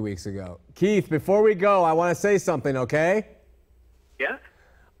 2 or 3 weeks ago. Keith, before we go, I want to say something, okay? Yeah?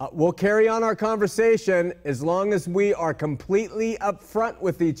 We'll carry on our conversation as long as we are completely upfront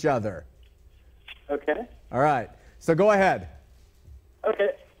with each other. Okay. All right. So go ahead.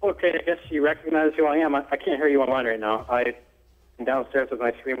 Okay, I guess you recognize who I am. I can't hear you online right now. I'm downstairs with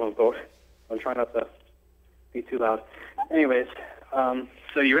my 3-month old. I'm trying not to be too loud. Anyways,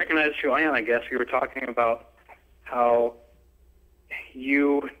 so you recognize who I am, I guess. We were talking about how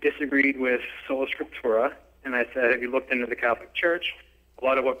you disagreed with Sola Scriptura, and I said, have you looked into the Catholic Church? A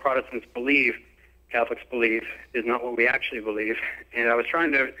lot of what Protestants believe, Catholics believe, is not what we actually believe. And I was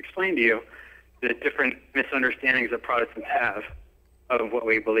trying to explain to you the different misunderstandings that Protestants have of what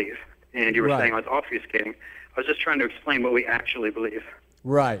we believe. And you were saying I was obfuscating. I was just trying to explain what we actually believe.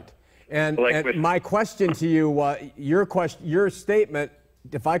 Right. And my question to you, your statement,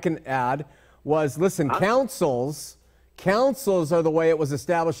 if I can add, was, listen, councils are the way it was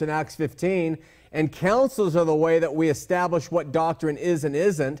established in Acts 15, and councils are the way that we establish what doctrine is and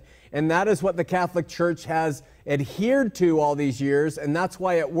isn't, and that is what the Catholic Church has adhered to all these years, and that's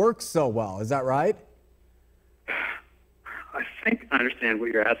why it works so well. Is that right? I think I understand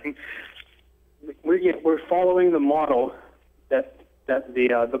what you're asking. We're following the model that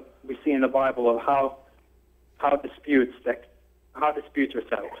we see in the Bible of how disputes are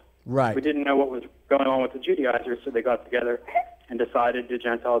settled. Right. We didn't know what was going on with the Judaizers, so they got together and decided the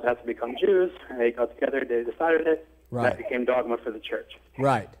Gentiles had to become Jews. And they got together, they decided it. Right. That became dogma for the church.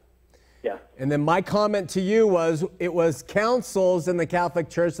 Right. Yeah. And then my comment to you was, it was councils in the Catholic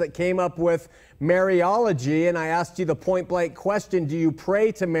Church that came up with Mariology, and I asked you the point-blank question, do you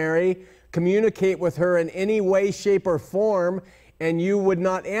pray to Mary, communicate with her in any way, shape, or form? And you would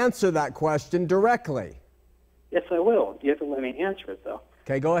not answer that question directly. Yes, I will. You have to let me answer it, though.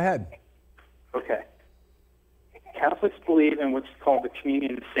 Okay, go ahead. Okay. Catholics believe in what's called the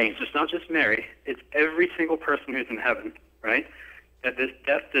communion of saints. It's not just Mary. It's every single person who's in heaven, right? That this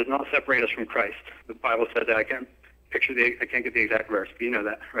death does not separate us from Christ. The Bible says that. I can't get the exact verse, but you know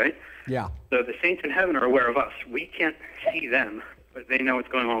that, right? Yeah. So the saints in heaven are aware of us. We can't see them, but they know what's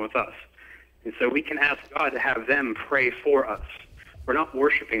going on with us. And so we can ask God to have them pray for us. We're not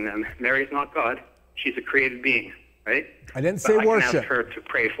worshiping them. Mary's not God. She's a created being, right? I didn't say worship. I can ask her to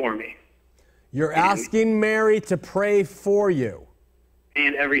pray for me. You're asking Mary to pray for you.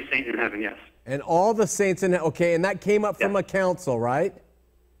 And every saint in heaven, yes. And all the saints in heaven, okay, and that came up from a council, right?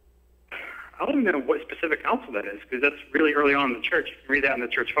 I don't even know what specific council that is, because that's really early on in the church. You can read that in the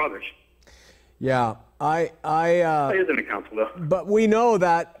Church Fathers. Yeah, It isn't a council, though. But we know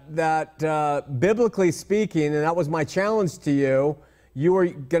that biblically speaking, and that was my challenge to you, you were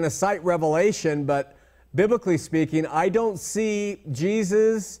going to cite Revelation, but biblically speaking, I don't see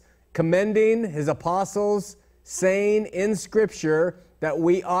Jesus commending his apostles, saying in Scripture that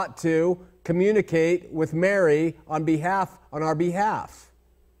we ought to communicate with Mary on our behalf.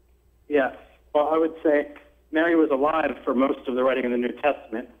 Yes. Well, I would say Mary was alive for most of the writing in the New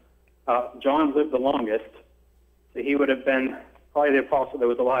Testament. John lived the longest, so he would have been probably the apostle that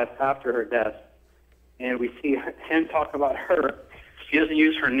was alive after her death. And we see him talk about her. He doesn't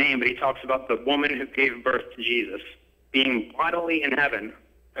use her name, but he talks about the woman who gave birth to Jesus being bodily in heaven.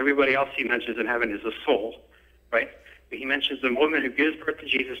 Everybody else he mentions in heaven is a soul, right? But he mentions the woman who gives birth to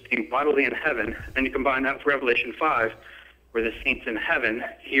Jesus being bodily in heaven. Then you combine that with Revelation 5, where the saints in heaven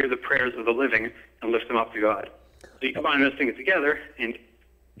hear the prayers of the living and lift them up to God. So you combine those things together, and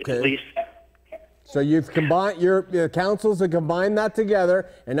at least. So you've combined, your councils have combined that together,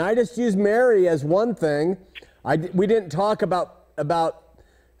 and I just used Mary as one thing. We didn't talk about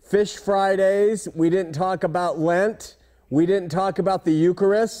Fish Fridays. We didn't talk about Lent. We didn't talk about the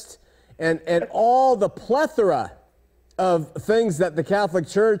Eucharist and all the plethora of things that the Catholic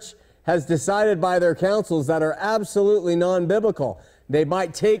Church has decided by their councils that are absolutely non-biblical. They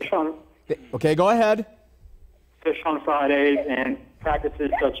might take... Okay, go ahead. Fish on Fridays and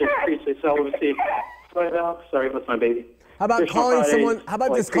practices such as priestly celibacy. Sorry, that's my baby. How about calling someone? How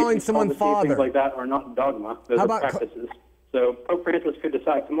about just calling someone father? Things like that are not dogma. Those are practices. So Pope Francis could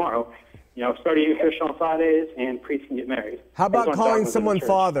decide tomorrow, start eating fish on Fridays and priests can get married. How about calling someone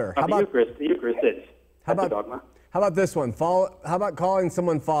father? How about the Eucharist is. That's a dogma. How about this one? How about calling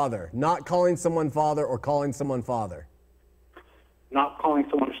someone father? Not calling someone father or calling someone father? Not calling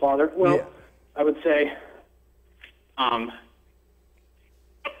someone father? Well, yeah. I would say,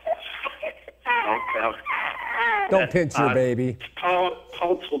 Don't pinch your baby. Paul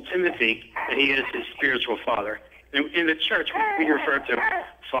told Timothy that he is his spiritual father. In the church, we refer to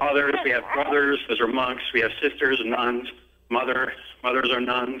fathers, we have brothers, those are monks, we have sisters and nuns, mothers are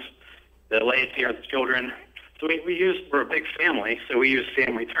nuns, the laity are the children. So we're a big family, so we use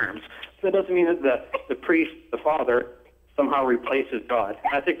family terms. So that doesn't mean that the priest, the father, somehow replaces God.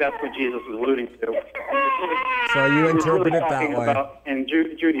 I think that's what Jesus was alluding to. So you interpret it that talking way. About in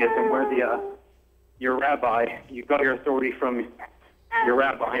Judaism, where your rabbi, you got your authority from your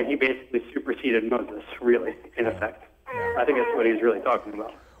rabbi, and he basically superseded Moses, really, in effect. I think that's what he's really talking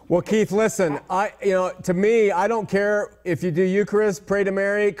about. Well, Keith, listen, to me, I don't care if you do Eucharist, pray to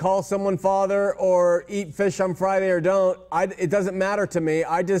Mary, call someone Father, or eat fish on Friday or don't. It doesn't matter to me.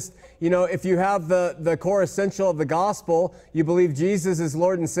 I just, if you have the core essential of the gospel, you believe Jesus is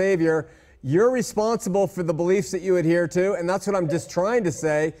Lord and Savior, you're responsible for the beliefs that you adhere to, and that's what I'm just trying to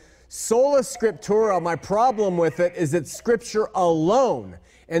say. Sola Scriptura, my problem with it is it's Scripture alone,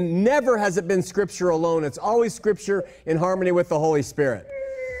 and never has it been Scripture alone. It's always Scripture in harmony with the Holy Spirit.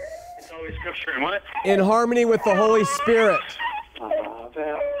 It's always Scripture in what? In harmony with the Holy Spirit.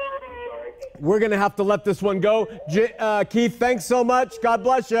 We're going to have to let this one go. Keith, thanks so much. God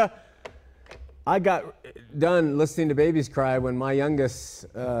bless you. I got done listening to babies cry when my youngest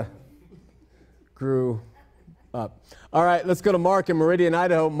grew up. All right, let's go to Mark in Meridian,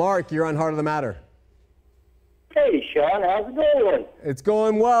 Idaho. Mark, you're on Heart of the Matter. Hey, Sean, how's it going? It's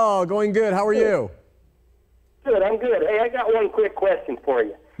going well, going good. How are you? Good, I'm good. Hey, I got one quick question for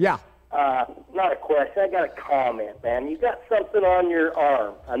you. Yeah. Not a question, I got a comment, man. You got something on your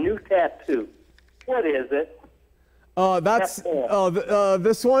arm, a new tattoo. What is it?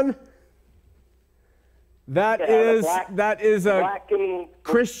 This one? That is a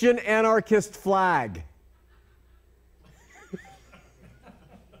Christian anarchist flag.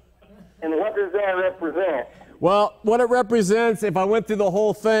 And what does that represent? Well, what it represents, if I went through the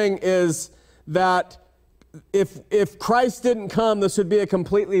whole thing, is that if Christ didn't come, this would be a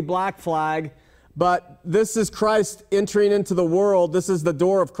completely black flag. But this is Christ entering into the world. This is the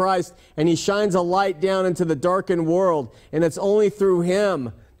door of Christ, and he shines a light down into the darkened world. And it's only through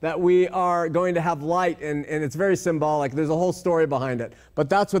him that we are going to have light, and it's very symbolic. There's a whole story behind it. But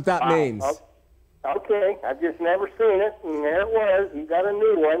that's what that means. Okay, I've just never seen it, and there it was. You got a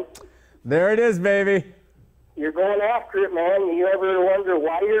new one. There it is, baby. You're going after it, man. You ever wonder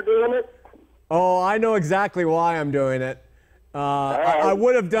why you're doing it? Oh, I know exactly why I'm doing it. I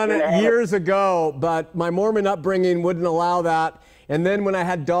would have done it years ago, but my Mormon upbringing wouldn't allow that. And then when I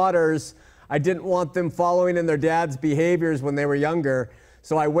had daughters, I didn't want them following in their dad's behaviors when they were younger.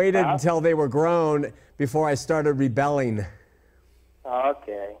 So I waited until they were grown before I started rebelling.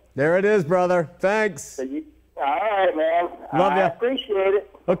 Okay. There it is, brother. Thanks. All right, man. Love ya. I appreciate it.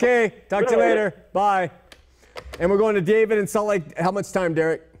 Okay. Talk to you later. Bye. And we're going to David in Salt Lake. How much time,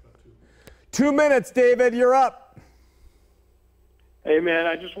 Derek? 2 minutes, David. You're up. Hey, man,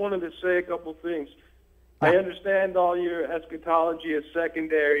 I just wanted to say a couple things. I understand all your eschatology is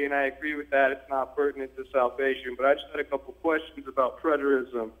secondary, and I agree with that. It's not pertinent to salvation. But I just had a couple questions about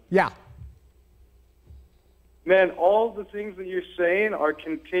preterism. Yeah. Man, all the things that you're saying are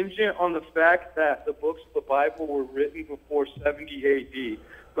contingent on the fact that the books of the Bible were written before 70 A.D.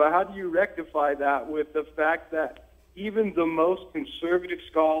 But how do you rectify that with the fact that even the most conservative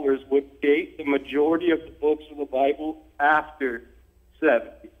scholars would date the majority of the books of the Bible after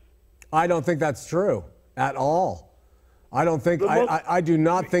 70? I don't think that's true at all. I don't think, I do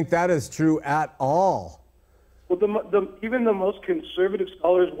not think that is true at all. Well, even the most conservative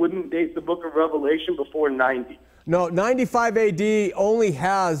scholars wouldn't date the book of Revelation before 90. No, 95 AD only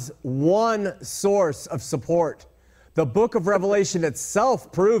has one source of support. The book of Revelation itself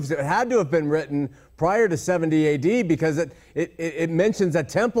proves it had to have been written prior to 70 AD because it mentions a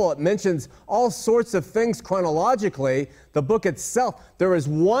temple. It mentions all sorts of things chronologically. The book itself, there is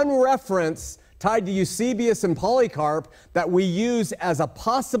one reference tied to Eusebius and Polycarp that we use as a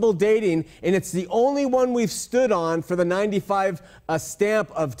possible dating, and it's the only one we've stood on for the 95 stamp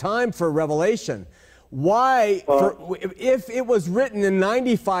of time for Revelation. Why, if it was written in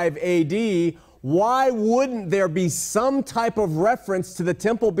 95 AD, why wouldn't there be some type of reference to the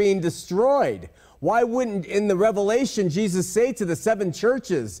temple being destroyed? Why wouldn't in the Revelation Jesus say to the 7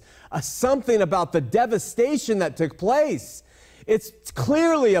 churches something about the devastation that took place? It's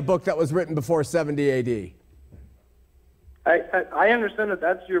clearly a book that was written before 70 AD. I understand that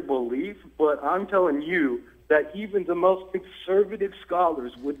that's your belief, but I'm telling you that even the most conservative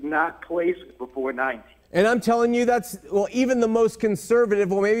scholars would not place it before 90. And I'm telling you even the most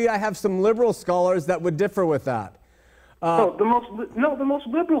conservative, well, maybe I have some liberal scholars that would differ with that. The most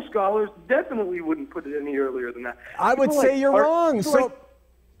liberal scholars definitely wouldn't put it any earlier than that. I would say you're wrong.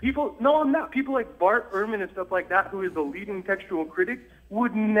 No, I'm not. People like Bart Ehrman and stuff like that, who is a leading textual critic,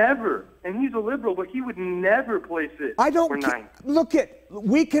 would never, and he's a liberal, but he would never place it for 9.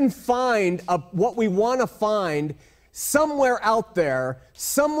 We can find what we want to find somewhere out there.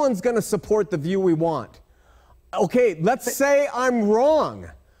 Someone's going to support the view we want. Okay, let's say I'm wrong.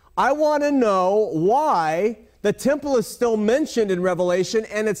 I want to know why the temple is still mentioned in Revelation,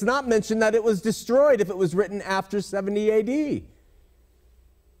 and it's not mentioned that it was destroyed if it was written after 70 AD.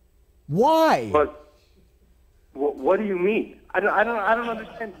 Why? But what do you mean? I don't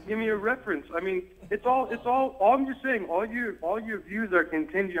understand. Give me a reference. I mean, it's all. I'm just saying. All your views are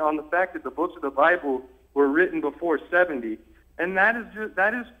contingent on the fact that the books of the Bible were written before 70, and that is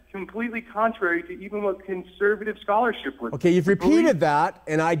completely contrary to even what conservative scholarship would. Okay, you've repeated that,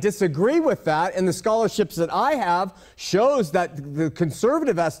 and I disagree with that. And the scholarships that I have shows that the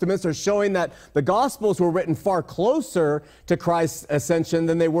conservative estimates are showing that the Gospels were written far closer to Christ's ascension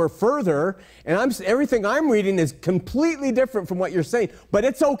than they were further. And everything I'm reading is completely different from what you're saying. But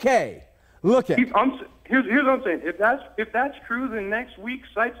it's okay. Look at. Here's what I'm saying. If that's true, then next week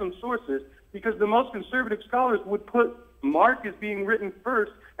cite some sources, because the most conservative scholars would put Mark as being written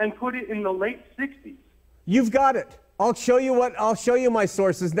first and put it in the late 60s. You've got it. I'll show you my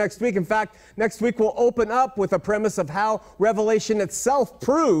sources next week. In fact, next week we'll open up with a premise of how Revelation itself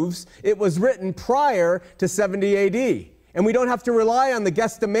proves it was written prior to 70 AD. And we don't have to rely on the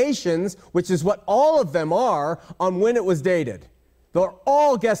guesstimations, which is what all of them are, on when it was dated. They're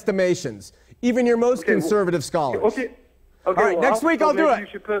all guesstimations, even your most conservative scholars. Okay. All right, next week I'll do it.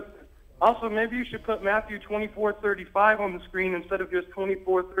 Maybe you should put Matthew 24:35 on the screen instead of just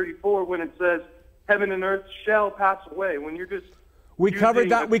 24:34 when it says, "Heaven and earth shall pass away." When you're just we covered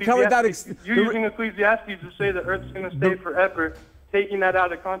that. You're using Ecclesiastes to say the earth's going to stay forever, taking that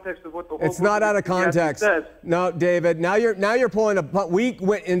out of context of what the whole. It's not out of context. Says. No, David. Now you're pulling a. We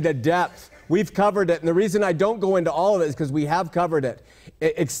went into depth. We've covered it, and the reason I don't go into all of it is because we have covered it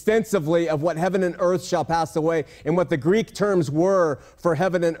extensively of what heaven and earth shall pass away and what the Greek terms were for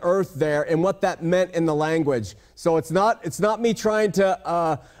heaven and earth there and what that meant in the language. So it's not me trying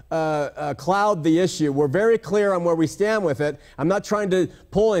to cloud the issue. We're very clear on where we stand with it. I'm not trying to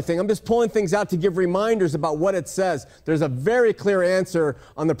pull anything. I'm just pulling things out to give reminders about what it says. There's a very clear answer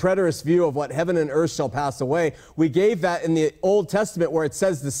on the preterist view of what heaven and earth shall pass away. We gave that in the Old Testament where it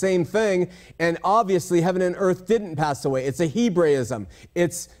says the same thing, and obviously heaven and earth didn't pass away. It's a Hebraism.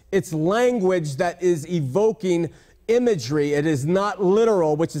 It's language that is evoking imagery. It is not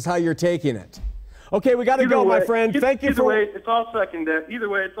literal, which is how you're taking it. Okay, we got to go, my friend. Thank you for. Either way, it's all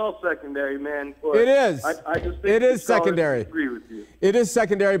secondary, man. But it is. I just think it is secondary. Agree with you. It is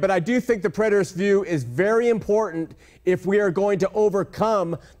secondary, but I do think the preterist view is very important if we are going to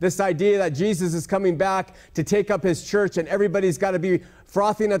overcome this idea that Jesus is coming back to take up his church and everybody's got to be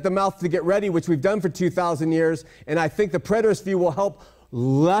frothing at the mouth to get ready, which we've done for 2,000 years. And I think the preterist view will help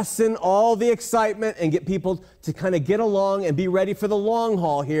lessen all the excitement and get people to kind of get along and be ready for the long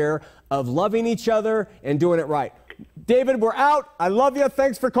haul here of loving each other and doing it right. David, we're out. I love you.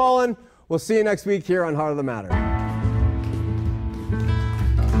 Thanks for calling. We'll see you next week here on Heart of the Matter.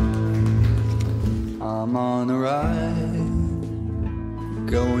 I'm on a ride,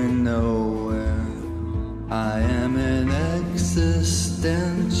 going nowhere. I am an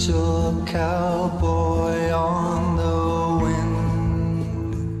existential cowboy on the wind.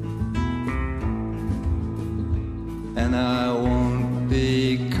 And I won't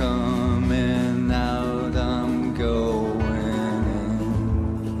be coming out, I'm going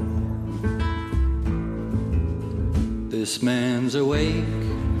in. This man's awake,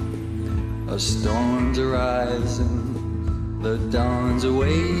 a storm's arising, the dawn's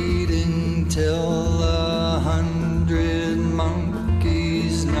awaiting till 100